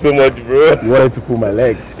it. Thanks so much, bro. You wanted to pull my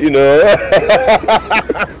legs. You know.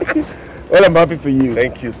 Well, I'm happy for you.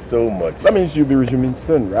 Thank you so much. That means you'll be resuming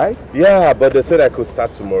soon, right? Yeah, but they said I could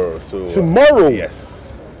start tomorrow. So tomorrow?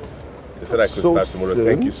 Yes. They said I could So start tomorrow. soon?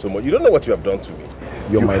 Thank you so much. You don't know what you have done to me.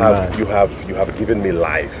 You're my man. You have given me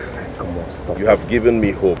life. Come on, stop. You have given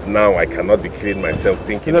me hope. Now I cannot be killing myself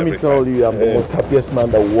thinking. So let me tell you, I'm the most happiest man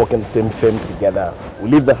that will work in the same firm together. We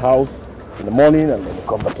leave the house in the morning and then we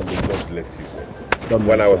come back in the evening. God bless you.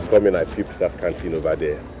 When I was coming, I peeped that canteen over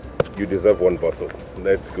there. You deserve one bottle.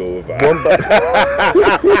 Let's go over. One bottle?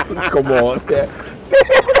 Come on.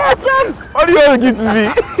 What do you want to give to me?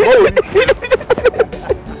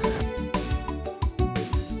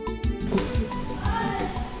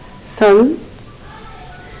 Son,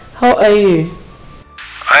 how are you?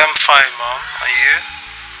 I am fine, Mom. Are you?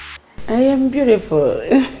 I am beautiful.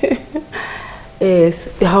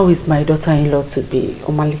 Yes, how is my daughter-in-law to be,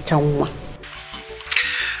 Omalicha Nwa?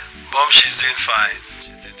 Mom, she's doing fine.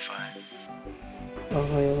 She's doing fine. Oh,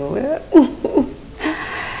 well.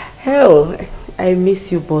 Hell, I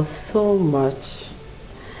miss you both so much.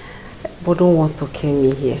 But don't want to kill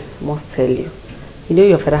me here, must tell you. You know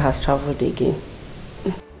your father has traveled again.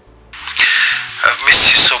 I've missed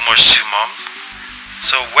you so much too, Mom.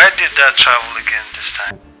 So where did Dad travel again this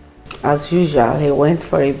time? As usual, he went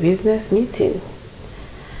for a business meeting.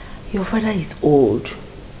 Your father is old.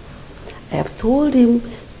 I have told him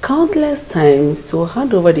countless times to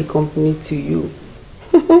hand over the company to you.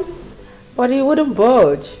 But he wouldn't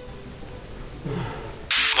budge.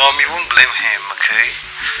 Mom, you won't blame him, okay?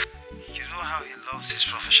 You know how he loves his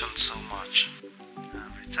profession so much.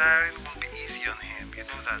 Retiring won't be easy on him. You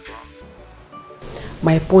know that, Mom?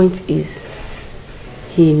 My point is,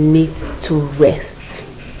 he needs to rest.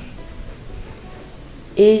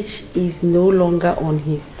 Age is no longer on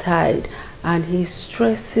his side and he's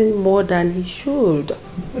stressing more than he should.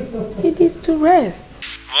 He needs to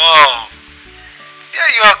rest. Mom, yeah,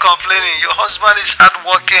 you are complaining. Your husband is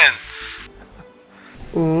hardworking.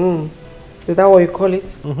 Is that what you call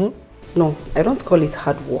it? No, I don't call it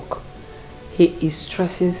hard work. He is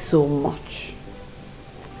stressing so much.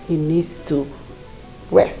 He needs to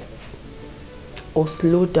rest or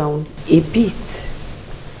slow down a bit.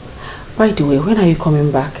 By the way, when are you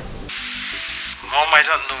coming back? Mom, I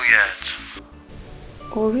don't know yet.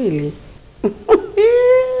 Oh, really?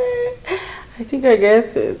 I think I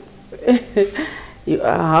get it. You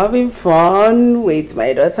are having fun with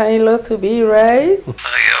my daughter-in-law to be, right?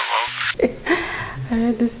 I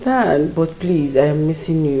understand, but please, I am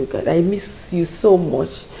missing you. God, I miss you so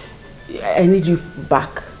much. I need you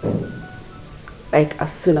back, like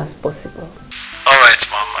as soon as possible. All right,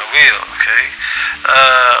 Mom, I will. Okay.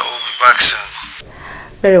 We'll be back soon.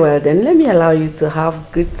 Very well, then let me allow you to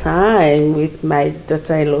have good time with my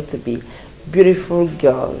daughter-in-law to be. Beautiful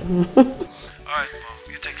girl. All right, Mom.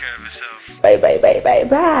 You take care of yourself. Bye, bye, bye, bye,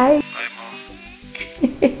 bye. Bye, Mom.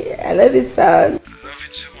 I love you, son. Love you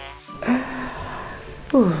too,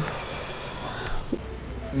 Mom.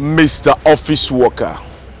 Mr. Office Worker,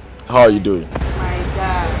 how are you doing? My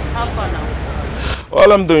God, how far now?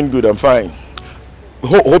 Well, I'm doing good. I'm fine.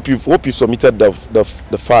 Hope you've submitted the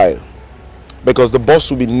file, because the boss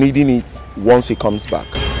will be needing it once he comes back.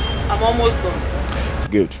 I'm almost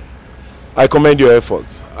done. Good. I commend your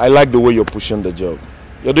efforts. I like the way you're pushing the job.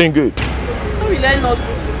 You're doing good. How will I not do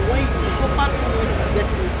when you suffer too much to get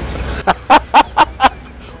me?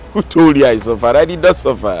 Who told you I suffered? I did not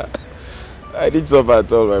suffer. I didn't suffer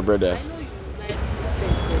at all, my brother. I know you like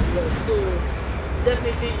things as well, so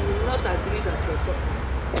definitely you will not agree that you're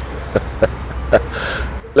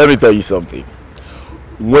suffering. Let me tell you something.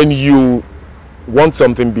 When you want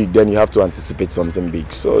something big, then you have to anticipate something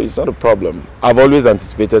big. So it's not a problem. I've always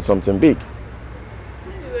anticipated something big.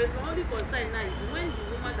 Anyways, my only concern now is when the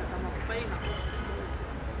woman that I'm occupying her office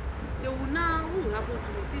comes, they will now, what will happen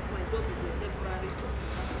to me since my job is a temporary job?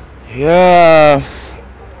 Yeah.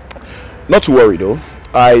 Not to worry though.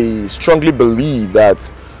 I strongly believe that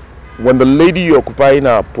when the lady occupying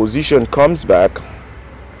her position comes back,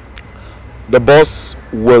 the boss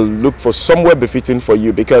will look for somewhere befitting for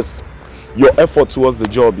you, because your effort towards the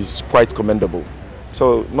job is quite commendable.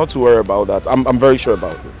 So not to worry about that. I'm very sure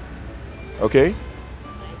about it. Okay?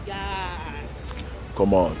 My God.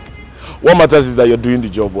 Come on. What matters is that you're doing the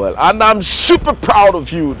job well. And I'm super proud of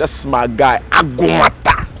you. That's my guy.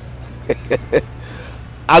 Agumata.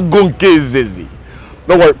 Agunkezezi.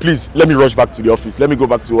 Don't worry, please. Let me rush back to the office. Let me go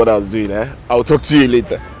back to what I was doing. I'll talk to you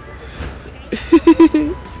later.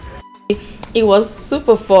 It was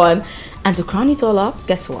super fun. And to crown it all up,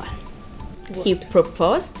 guess what? He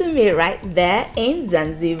proposed to me right there in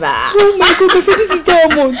Zanzibar. Oh my God, my friend, this is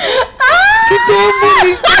diamond. The diamond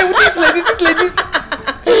is there. It's like this.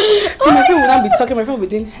 So my friend will not be talking, my friend will be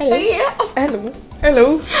doing hello. Yeah.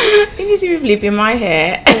 Hello. Did you see me flipping my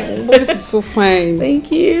hair? But this is so fine.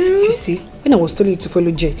 Thank you. You see, when I was telling you to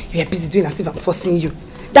follow Jay, you are busy doing as if I'm forcing you.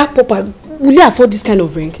 That papa, will you afford this kind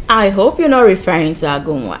of ring? I hope you're not referring to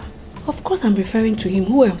Agunwa. Of course I'm referring to him.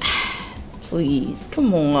 Who else? Please,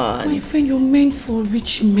 come on. My friend, you're meant for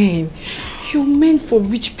rich men. You're meant for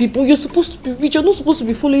rich people. You're supposed to be rich. You're not supposed to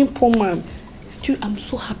be following poor man. Dude, I'm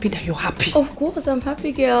so happy that you're happy. Of course, I'm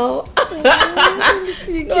happy, girl.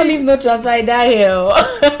 Don't leave no transfer, I die here.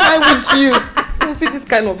 Why would you? You see this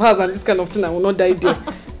kind of house and this kind of thing, I will not die there.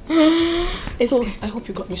 So, I hope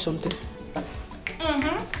you got me something.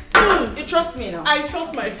 You trust me now? I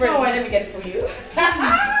trust my friend. So, let me get it for you.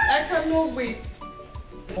 I cannot wait.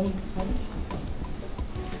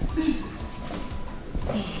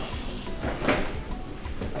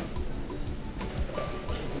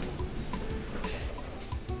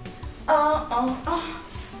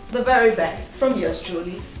 The very best. From yours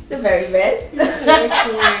truly. The very best.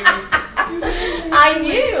 I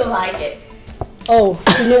knew you like it. Oh,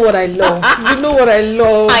 you know what I love. You know what I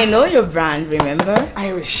love. I know your brand, remember?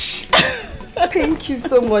 Irish. Thank you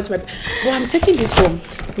so much, my. Well, I'm taking this home.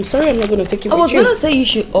 I'm sorry, I'm not going to take it I with was you. going to say you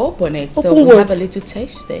should open it so Open we'll what? have a little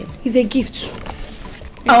tasting. It's a gift.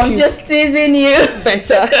 I'm just teasing you.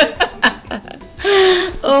 Better.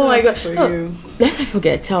 Oh my God. For Oh, you. lest I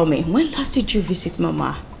forget, tell me, when last did you visit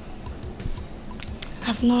Mama?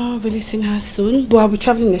 I've not really seen her soon, but I'll be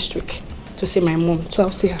traveling next week to see my mom, so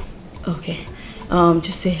I'll see her. Okay.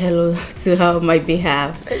 Just say hello to her on my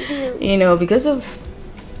behalf. You know, because of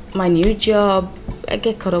my new job, I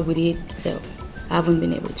get caught up with it, so I haven't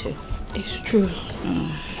been able to. It's true.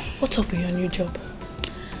 What's up with your new job?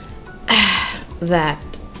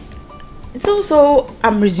 That. It's also,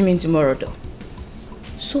 I'm resuming tomorrow though.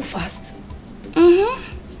 So fast?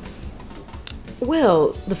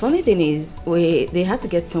 Well, the funny thing is, they had to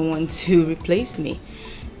get someone to replace me,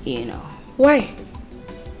 you know. Why?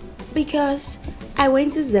 Because I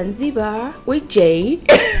went to Zanzibar with Jay.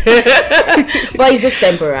 But it's just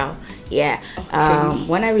temporal. Yeah. Okay.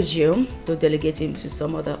 When I resume, they'll delegate him to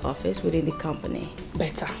some other office within the company.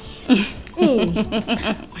 Better.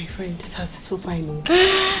 My friend, this house is so fine.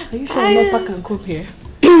 Are you sure I'm not back and come here?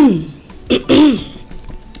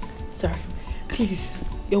 Sorry. Please,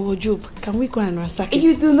 your wardrobe. Can we go and ransack it?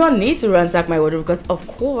 You do not need to ransack my wardrobe because, of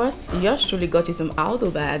course, yours truly got you some Aldo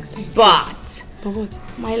bags. But what?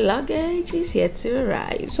 My luggage is yet to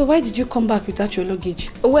arrive. So why did you come back without your luggage?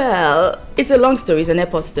 Well, it's a long story. It's an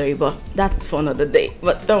airport story, but that's for another day.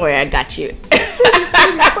 But don't worry, I got you.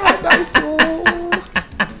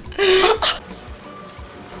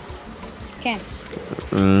 Ken.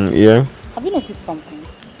 Yeah? Have you noticed something?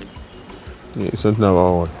 Yeah, something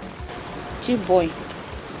about what? Chief boy.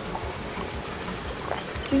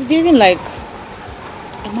 He's behaving like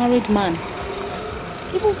a married man.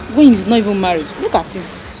 Even when he's not even married. Look at him.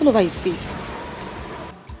 It's all over his face.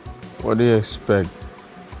 What do you expect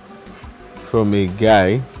from a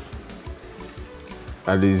guy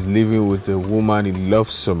that is living with a woman he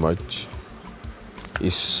loves so much,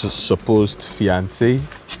 his supposed fiancé,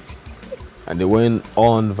 and they went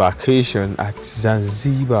on vacation at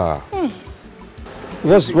Zanzibar?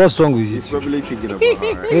 What's wrong with you? He's probably thinking about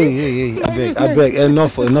her, right? Hey, I beg,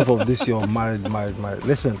 enough of this. You're married.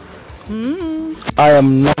 Listen, I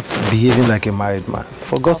am not behaving like a married man.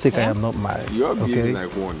 For God's sake, I am not married. You're behaving like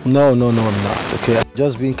one. No, I'm not. Okay, I'm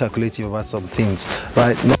just being calculative about some things,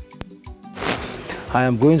 right? No, I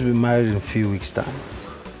am going to be married in a few weeks' time.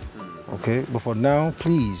 Okay, but for now,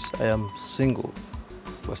 please, I am single.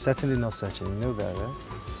 We're certainly not searching. You know that, right?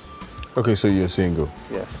 Okay, so you're single.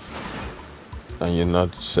 Yes. And you're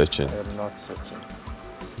not searching. I am not searching.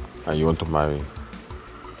 And you want to marry.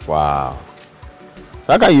 Wow.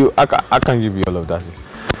 So how can you be all of that?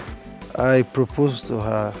 I proposed to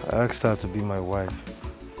her. I asked her to be my wife.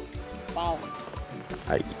 Wow.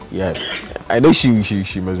 I know she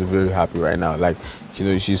must be very happy right now. Like, you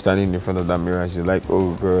know, she's standing in front of that mirror and she's like,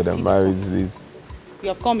 oh girl, I'm married to this. You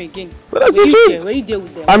have come again. But that's the truth. Where you there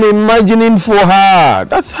with them? I'm imagining for her.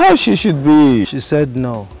 That's how she should be. She said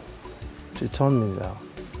no. She turned me down.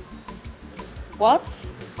 What?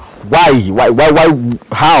 Why?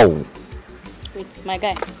 How? Wait, my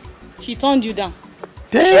guy. She turned you down.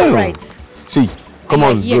 Damn. She right. See, come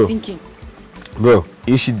on, bro. Thinking. Bro,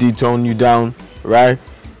 if she did turn you down, right?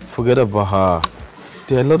 Forget about her.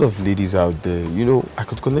 There are a lot of ladies out there. You know, I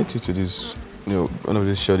could connect you to this, you know, one of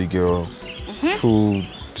this shorty girl who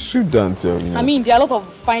strip dancer. You know. I mean, there are a lot of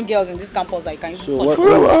fine girls in this campus that you can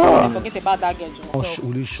forget about that girl. So.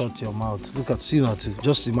 Will you shut your mouth? Look at you now too.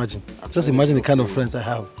 Just imagine the kind of friends I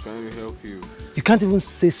have. I'm trying to help you. You can't even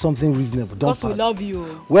say something reasonable. Because we love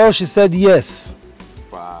you. Well, she said yes.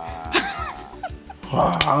 Wow.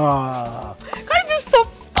 Can you just stop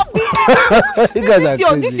You guys are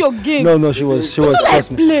crazy. This your game. No, she was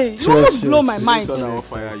trust me. Play. You want to blow my mind. I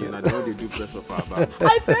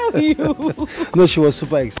tell you. No, she was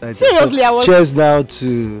super excited. Seriously, so, I was. Cheers now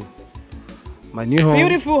to my new home.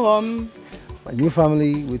 Beautiful home. My new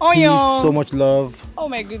family with peace, so much love. Oh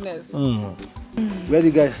my goodness. Where do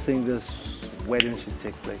you guys think this wedding should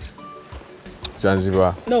take place?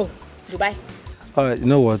 Zanzibar. No, Dubai. All right, you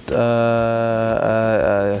know what?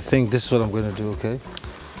 I think this is what I'm going to do, okay?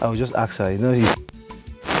 I will just ask her, you know,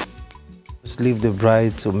 just leave the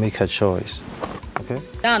bride to make her choice, okay?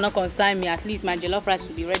 That will not concern me. At least my jollof rice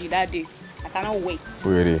will be ready that day. I cannot wait.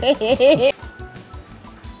 Really?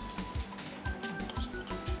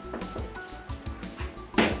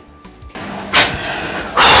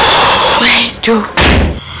 Where is Joe?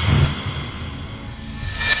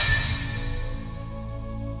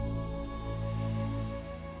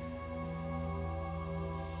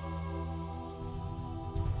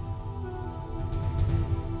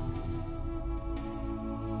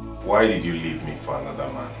 Why did you leave me for another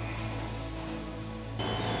man?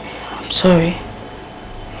 I'm sorry.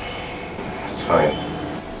 It's fine.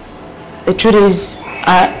 The truth is,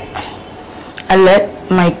 I let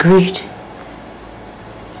my greed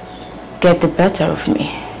get the better of me.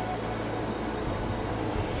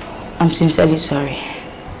 I'm sincerely sorry.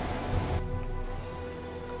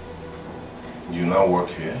 You now work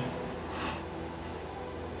here?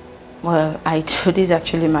 Well, I do. This is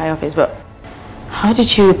actually my office, but how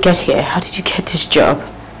did you get here? How did you get this job?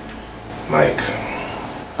 Mike.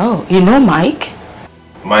 Oh, you know Mike?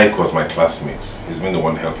 Mike was my classmate. He's been the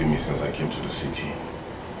one helping me since I came to the city.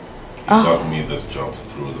 He got me this job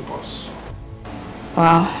through the boss.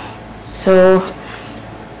 Wow. So,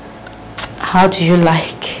 how do you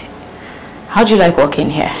like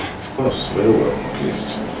working here? Of course, very well. At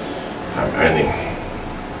least I'm earning.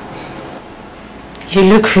 You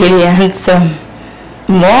look really handsome.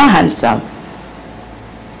 More handsome.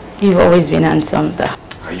 You've always been handsome though.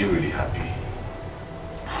 Are you really happy?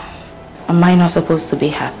 Am I not supposed to be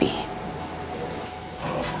happy?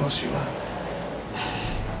 Oh, of course you are.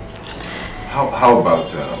 How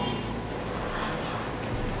about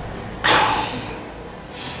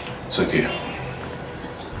It's okay.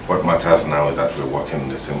 What matters now is that we're working in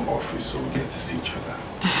the same office, so we get to see each other.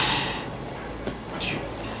 But you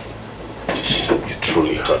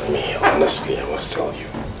truly hurt me, honestly, I must tell you.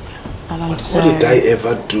 And I'm what sorry. did I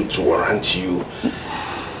ever do to warrant you?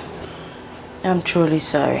 I'm truly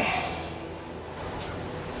sorry.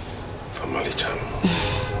 Famali-chan,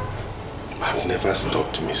 I've never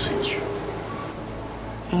stopped missing you.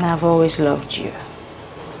 And I've always loved you.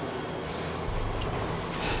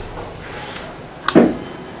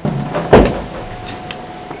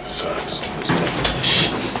 Sorry,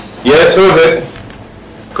 yes, who's it?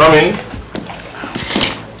 Come in.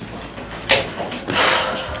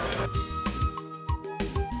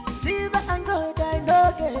 Silver and gold I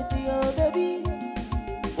no get you, baby.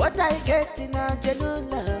 What I get in a genuine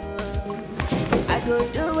love, I go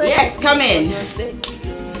do it. Yes, come in. For your sake,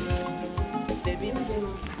 baby.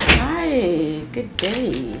 Hi, good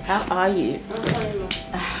day. How are you? I'm fine, ma.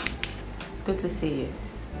 It's good to see you.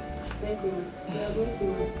 Thank you, ma. You are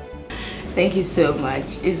missing, ma. Thank you so much.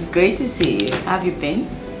 It's great to see you. How have you been?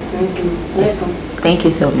 Thank you. Welcome. Thank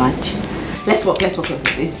you so much. Let's walk, let's walk.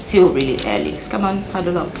 It's still really early. Come on,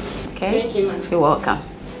 huddle up. Okay? Thank you, ma'am. You're welcome.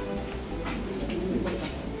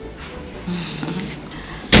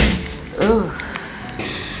 Ooh.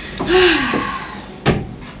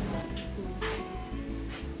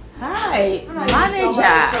 Hi,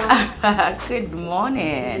 manager. Good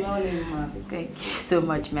morning. Good morning, ma'am. Thank you so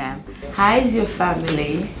much, ma'am. How is your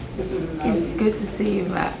family? It's good to see you,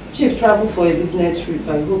 ma'am. Chief traveled for a business trip.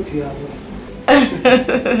 I hope you are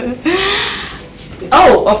well.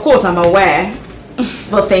 Oh, of course I'm aware.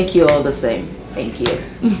 But thank you all the same. Thank you.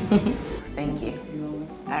 Thank you.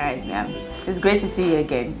 All right, ma'am. It's great to see you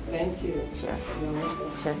again. Thank you. Sure.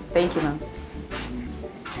 Sure. Thank you, ma'am.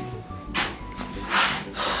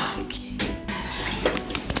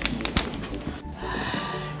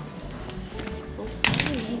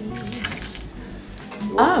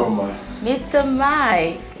 Welcome, Oh, Mr.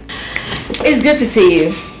 Mai. It's good to see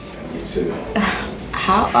you. You too.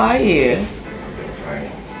 How are you? I'm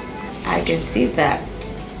fine. I can see that.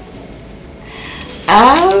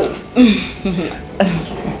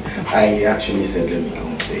 I actually said let me come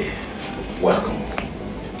and say welcome.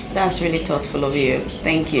 That's really thoughtful of you.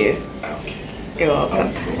 Thank you. Okay. You're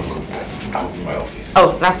welcome. I'll be in my office.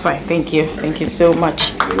 Oh, that's fine. Thank you. Thank you so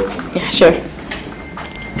much. Yeah, sure.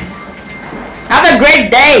 Have a great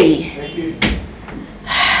day. Thank you.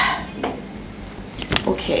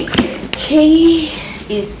 Okay. Okay.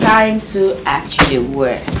 It's time to actually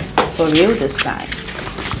work. For real this time.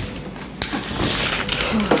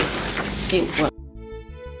 See what.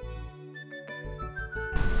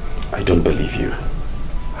 I don't believe you.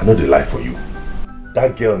 I know the lie for you.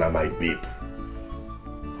 That girl na my babe.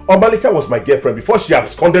 Omalicha was my girlfriend before she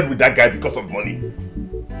absconded with that guy because of money.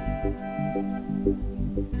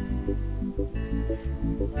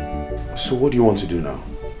 So what do you want to do now?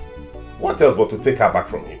 What else but to take her back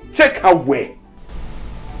from him? Take her where?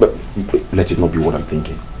 But let it not be what I'm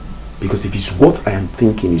thinking. Because if it's what I am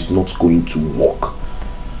thinking is not going to work.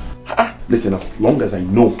 Listen, as long as I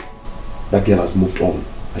know that girl has moved on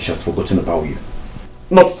and she has forgotten about you.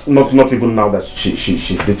 Not even now that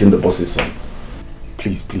she's dating the boss's son.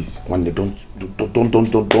 Please, one day don't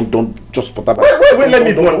just put that back. Wait, let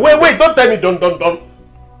me do. Wait, don't tell me don't.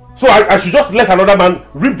 So I should just let another man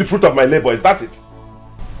reap the fruit of my labor, is that it?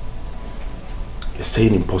 You're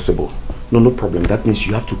saying impossible. No problem. That means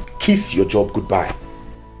you have to kiss your job goodbye.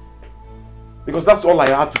 Because that's all I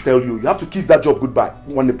have to tell you. You have to kiss that job goodbye.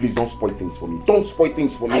 One day, please don't spoil things for me. Don't spoil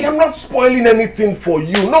things for me. I am not spoiling anything for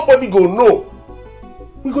you. Nobody go know.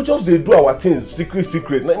 We go just do our things secret.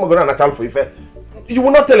 You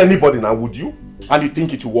will not tell anybody now, would you? And you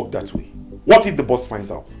think it will work that way? What if the boss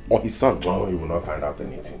finds out? Or his son? No, he will not find out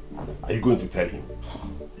anything. Are you going to tell him?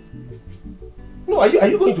 No, are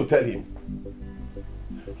you going to tell him?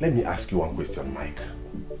 Let me ask you one question, Mike.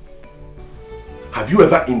 Have you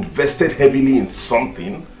ever invested heavily in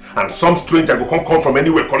something and some stranger will come from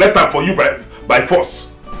anywhere, collect that for you by force?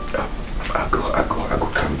 I go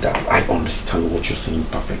calm down. I understand what you're saying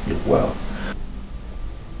perfectly well.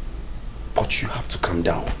 But you have to calm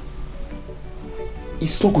down.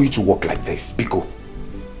 It's not going to work like this, Biko.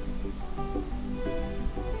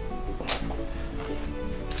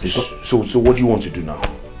 So what do you want to do now?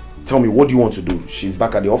 Tell me, what do you want to do? She's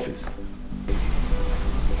back at the office.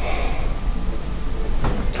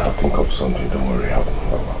 I'll think of something, don't worry. I'll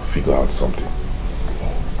figure out something.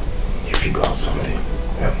 You figure out something?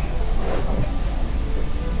 Yeah.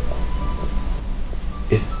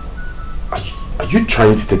 Are you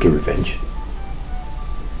trying to take a revenge?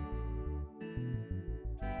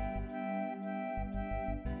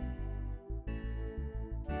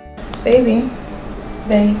 Baby.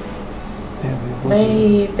 Babe. Yeah,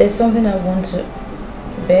 Babe, there's something I want to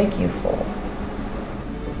beg you for.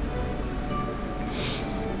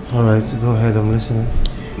 Alright, go ahead, I'm listening.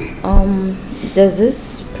 There's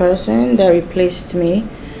this person that replaced me,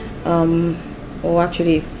 who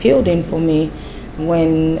actually filled in for me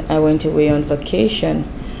when I went away on vacation.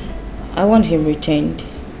 I want him retained.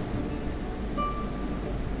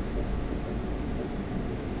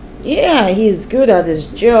 Yeah, he's good at his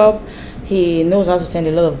job. He knows how to send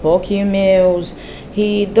a lot of bulk emails.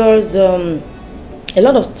 He does a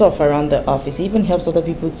lot of stuff around the office. He even helps other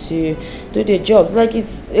people to do their jobs. Like,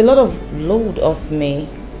 it's a lot of load off me.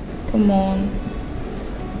 Come on.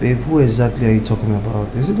 Babe, who exactly are you talking about?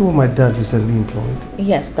 Is it the one my dad recently employed?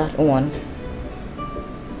 Yes, that one.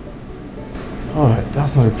 Alright,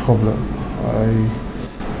 that's not a problem.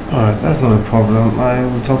 Alright, that's not a problem. I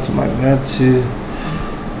will talk to my dad to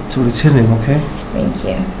retain him, okay? Thank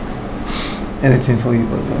you. Anything for you,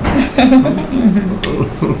 brother.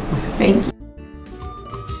 Thank you.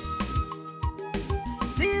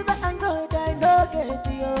 Silver and gold I no get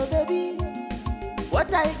you, baby.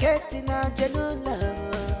 What I get in a genuine love,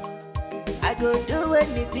 I go do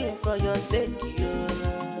anything for your sake, you.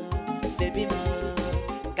 Baby, no,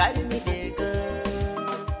 carry me there, go.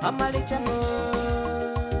 I'm a rich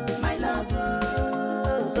my lover.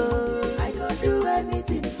 I go do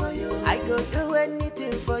anything for you. I go do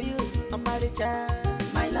anything for you. I'm a rich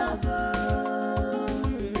my lover.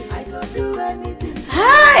 I go do anything for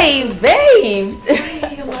Hi, babes.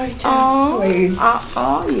 Hi, Marita. How are you? How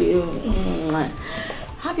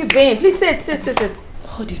have you been? Please sit.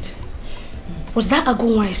 Hold it. Was that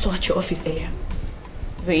Agunwa I saw at your office earlier?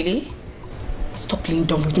 Really? Stop playing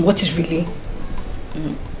dumb with me. What is really?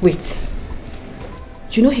 Wait.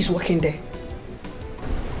 You know he's working there?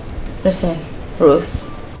 Listen, Ruth.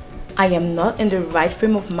 I am not in the right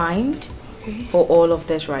frame of mind for all of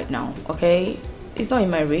this right now, okay? It's not in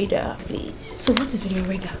my radar, please. So what is in your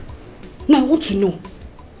radar? Now I want to know.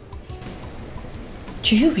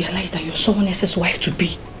 Do you realize that you're someone else's wife to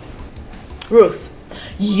be? Ruth,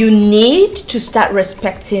 you need to start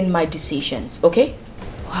respecting my decisions, okay?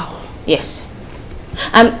 Wow. Yes.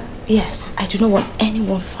 Yes, I do not want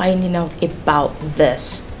anyone finding out about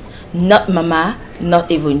this. Not Mama, not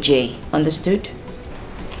even Jay. Understood?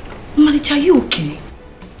 Maricha, are you okay?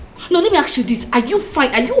 No, let me ask you this. Are you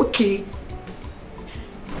fine? Are you okay?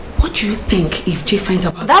 What do you think if Jay finds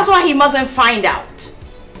out? That's why he mustn't find out.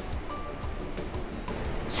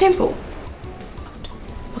 Simple.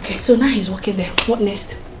 Okay, so now he's working there. What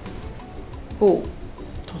next? Who?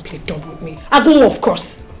 Don't play dumb with me. Agunwa, of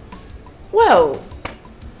course. Well,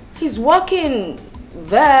 he's working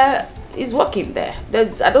there. He's working there.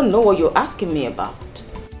 I don't know what you're asking me about.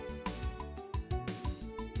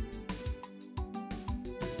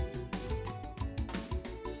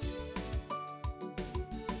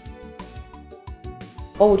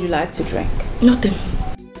 What would you like to drink? Nothing.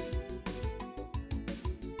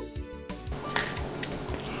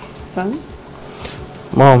 Son?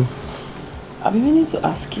 Mom. I've been meaning to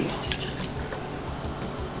ask you.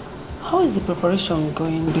 How is the preparation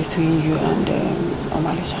going between you and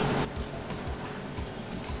Omalisha?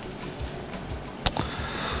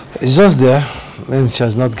 It's just there. And she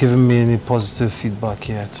has not given me any positive feedback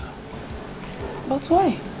yet. But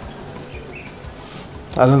why?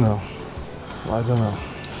 I don't know. I don't know.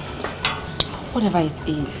 Whatever it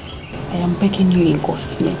is, I am begging you in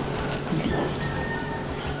God's name. Please.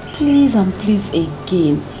 Please and please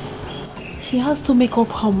again. She has to make up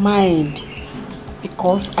her mind.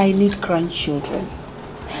 Because I need grandchildren.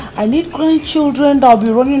 I need grandchildren that will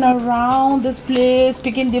be running around this place,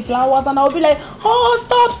 picking the flowers, and I'll be like, oh,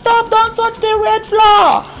 stop, don't touch the red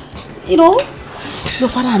flower. You know, your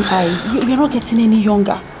father and I, we're not getting any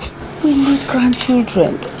younger. We need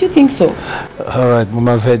grandchildren. Do you think so? Alright, Mom,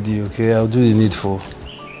 I've heard you, okay? I'll do the needful.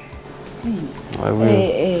 Please. I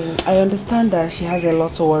will. I understand that she has a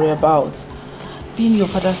lot to worry about. Being your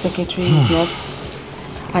father's secretary is not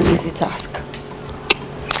an easy task.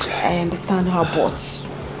 I understand her, but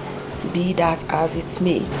be that as it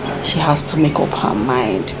may, she has to make up her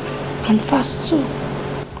mind. And fast too.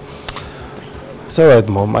 It's alright,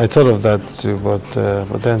 Mom. I thought of that too, but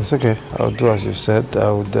then it's okay. I'll do as you've said.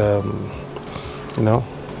 I would, you know,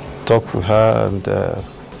 talk with her and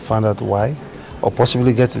find out why, or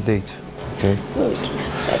possibly get a date. Okay? Good.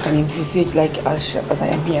 I can envisage, like, as I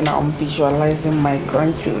am here now, I'm visualizing my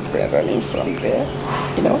grandchildren running from there.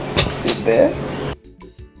 You know, sit there.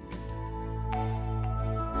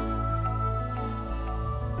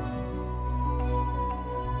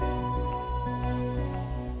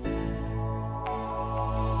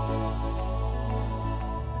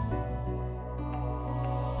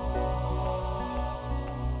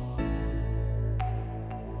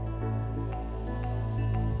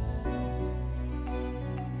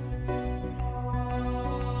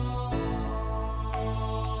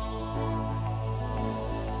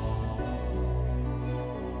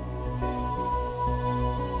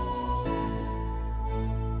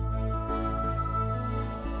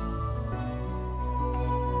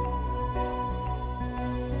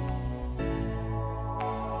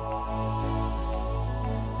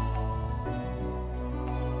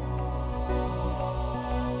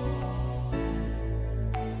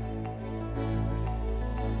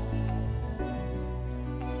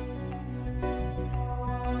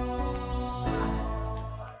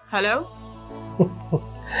 Hello?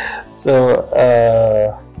 So,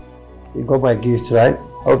 you got my gift, right?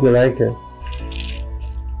 Hope you like it.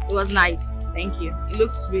 It was nice. Thank you. It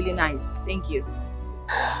looks really nice. Thank you.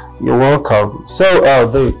 You're welcome. So,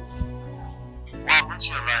 babe.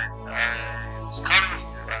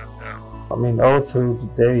 I mean, all through the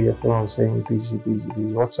day, your phone was saying busy, busy,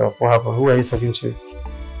 busy. What's up? What happened? Who are you talking to?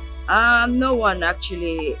 No one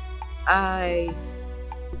actually.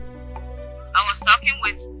 I was talking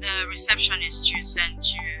with the receptionist you sent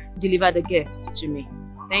to deliver the gift to me.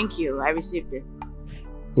 Thank you. I received it.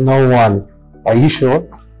 No one. Are you sure?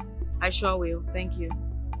 I sure will. Thank you.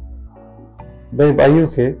 Babe, are you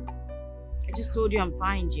okay? I just told you I'm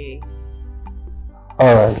fine, Jay.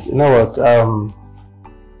 Alright, you know what?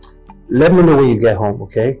 Let me know when you get home,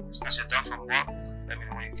 okay? Since you're done from work, let me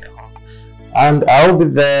know when you get home. And I'll be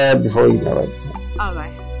there before you know it.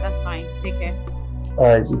 Alright, that's fine. Take care.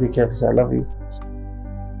 Alright, you be careful, sir. I love you.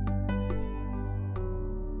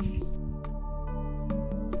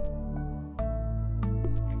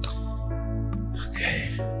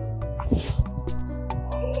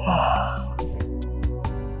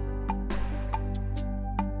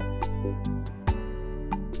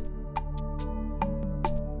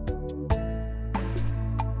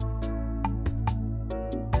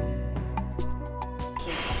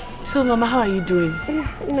 So, Mama, how are you doing? You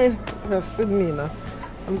have seen me now.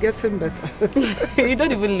 I'm getting better. You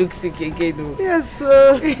don't even look sick again, though. Yes.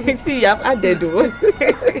 See, you have added, though.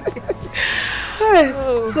 Hey,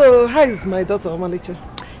 so, how is my daughter, Omalicha?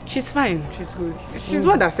 She's fine. She's good. She's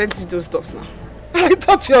one that sends me those stuffs now. I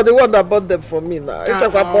thought you were the one that bought them for me now.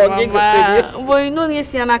 Mama. But you know, yes,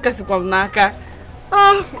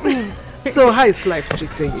 so, how is life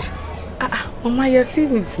treating you? Mama, you're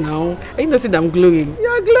seeing it now. I know that I'm glowing.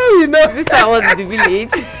 You're glowing now. This I was in the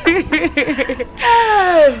village.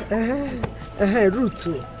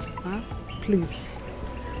 Rutu, please.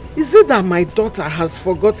 Is it that my daughter has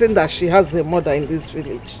forgotten that she has a mother in this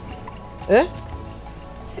village? Eh?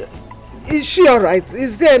 Is she alright?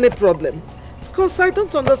 Is there any problem? Because I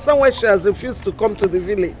don't understand why she has refused to come to the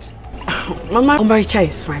village. Mama, Omaricha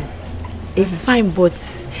is fine. It's fine, but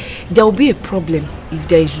there will be a problem if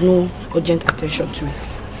there is no urgent attention to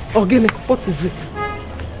it. Ogene, what is it?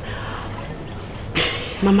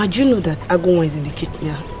 Mama, do you know that Agunwa is in the kitchen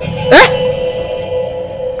now? Eh?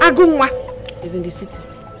 Agunwa? Is in the city.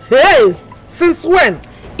 Hey! Since when?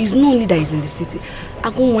 It's not only that he's in the city.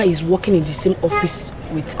 Agunwa is working in the same office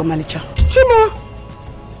with Omalicha. Chimo!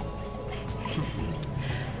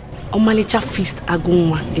 Omalicha fixed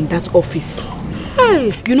Agunwa in that office.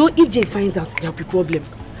 Hey! You know, if Jay finds out, there will be a problem.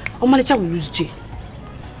 Omalicha will lose Jay.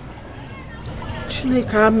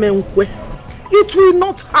 It will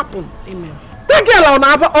not happen. Amen. That girl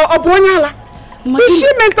is she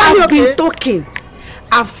mentally okay? I've been talking.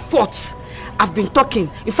 I've fought. I've been talking.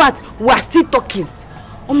 In fact, we are still talking.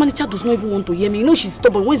 Omalicha does not even want to hear me. You know she's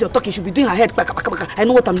stubborn. When you're talking, she'll be doing her head. I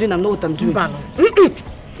know what I'm doing. I know what I'm doing.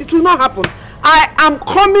 It will not happen. I am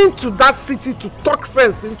coming to that city to talk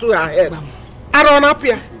sense into her head. I run up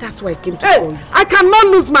here. That's why I came to call you. I cannot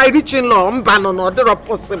lose my rich-in-law. Mbano,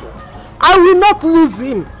 possible. I will not lose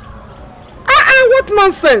him. What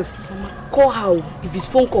nonsense? Mama, call her. If it's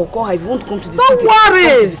phone call, call her. If you want to come to the city, don't worry.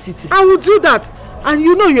 Come to the city. I will do that. And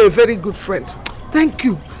you know you're a very good friend. Thank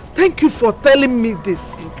you. Thank you for telling me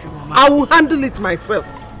this. Thank you, Mama. I will handle it myself.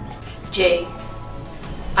 Jay,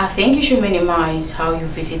 I think you should minimize how you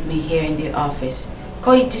visit me here in the office.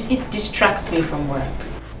 Because it distracts me from work.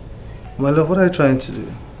 My love, what are you trying to do?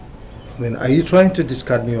 I mean, are you trying to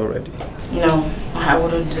discard me already? No, I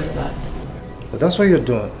wouldn't do that. But that's what you're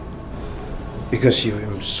doing. Because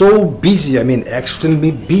you're so busy, I mean,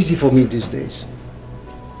 extremely busy for me these days.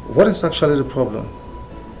 What is actually the problem?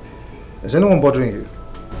 Is anyone bothering you?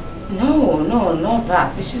 No, not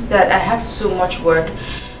that. It's just that I have so much work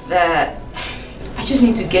that I just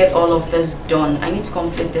need to get all of this done. I need to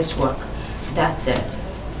complete this work. That's it.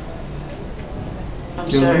 I'm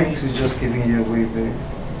sorry. Your voice is just giving you away, babe.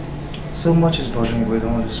 So much is bothering you, but I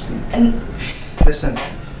don't want to speak. And listen.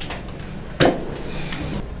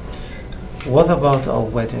 What about our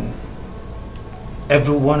wedding?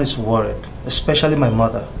 Everyone is worried, especially my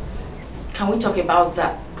mother. Can we talk about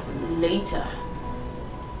that later?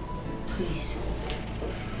 Please.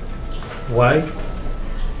 Why?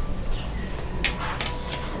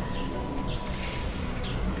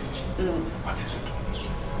 What is it?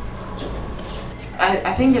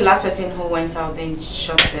 I think the last person who went out then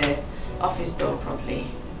shut the office door properly.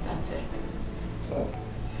 That's it. Oh.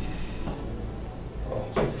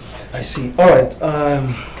 I see. All right.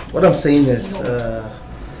 What I'm saying is, I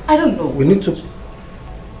don't know. We need to.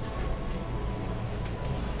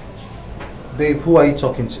 Babe, who are you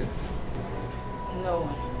talking to? No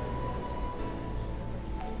one.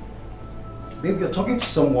 Babe, you're talking to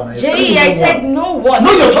someone. Jay, I said no one.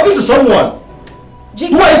 No, you're talking to someone.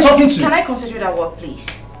 Jay, who are you talking to? Can I concentrate at work,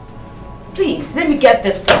 please? Please, let me get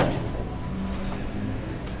this done.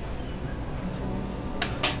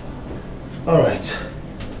 Alright.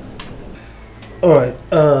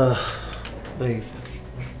 Babe.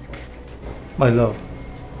 My love.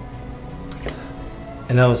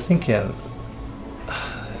 And I was thinking,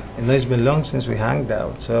 it's been long since we hanged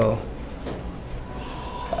out, so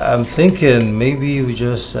I'm thinking maybe we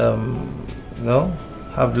just,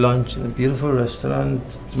 have lunch in a beautiful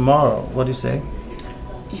restaurant tomorrow. What do you say?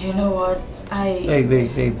 You know what? Hey,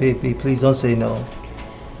 babe, please don't say no.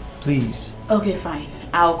 Please. Okay, fine.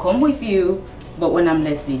 I'll come with you, but when I'm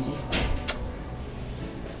less busy.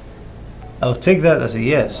 I'll take that as a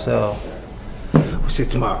yes, so we'll see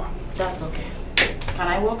tomorrow. That's okay. Can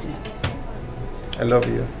I walk now? I love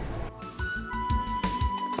you.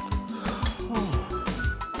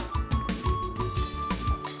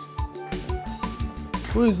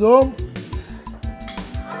 Who is home?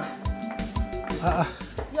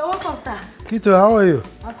 You're welcome, sir. Kito, how are you?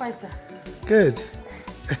 I'm fine, sir. Good.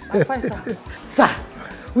 I'm fine, sir. Sir,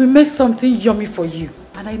 we made something yummy for you,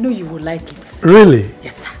 and I know you will like it. Really?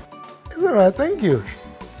 Yes, sir. It's all right, thank you.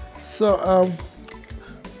 So,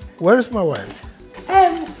 where is my wife?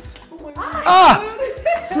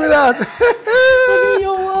 Sweetheart.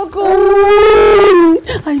 You're welcome.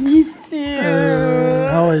 I missed you.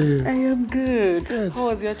 How are you? I am good. How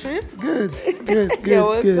was your trip? Good.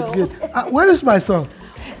 You're Where is my son?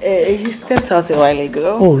 He stepped out a while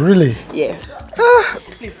ago. Oh, really? Yes.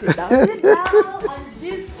 Please sit down. Sit down and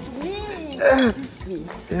just me. Just me.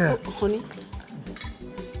 Yeah. Oh, honey,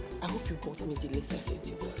 I hope you bought me the lace I sent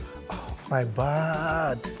you. Oh, my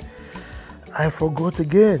bad. I forgot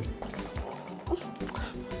again.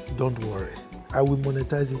 Don't worry. I will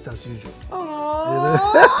monetize it as usual. Oh,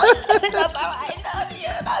 that's how I love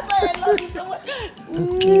you. That's why I love you so much.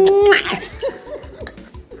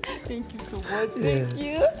 Thank you so much. Thank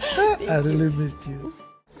you. I really missed you.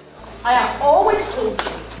 I have always told you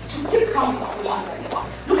to keep calm.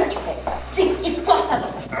 Look at your head. See, it's plastered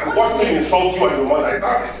up. And what can insult you and your mother?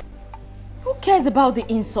 That's it. Who cares about the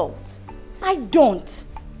insult? I don't.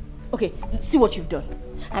 Okay, see what you've done.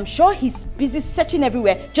 I'm sure he's busy searching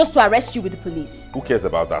everywhere just to arrest you with the police. Who cares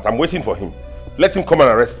about that? I'm waiting for him. Let him come and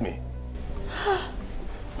arrest me.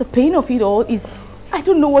 The pain of it all is, I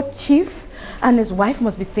don't know what Chief and his wife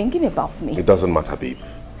must be thinking about me. It doesn't matter, babe.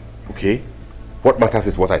 Okay? What matters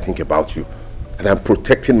is what I think about you. And I'm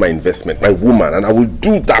protecting my investment, my woman, and I will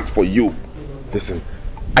do that for you. Listen,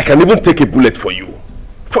 I can even take a bullet for you.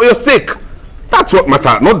 For your sake. That's what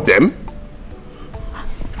matters, not them.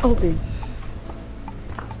 Obi,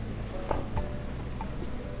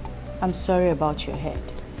 I'm sorry about your head.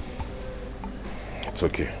 It's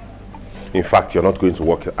okay. In fact, you're not going to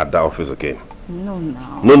work at that office again. No.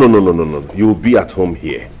 No. You'll be at home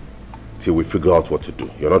here till we figure out what to do.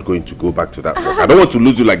 You're not going to go back to that work. I don't want to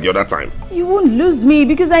lose you like the other time. You won't lose me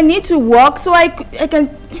because I need to work so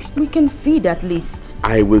we can feed at least.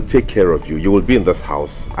 I will take care of you. You will be in this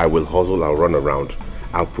house. I will hustle, I'll run around.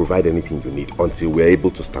 I'll provide anything you need until we're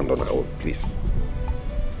able to stand on our own, please.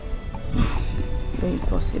 Very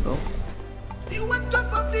possible. You went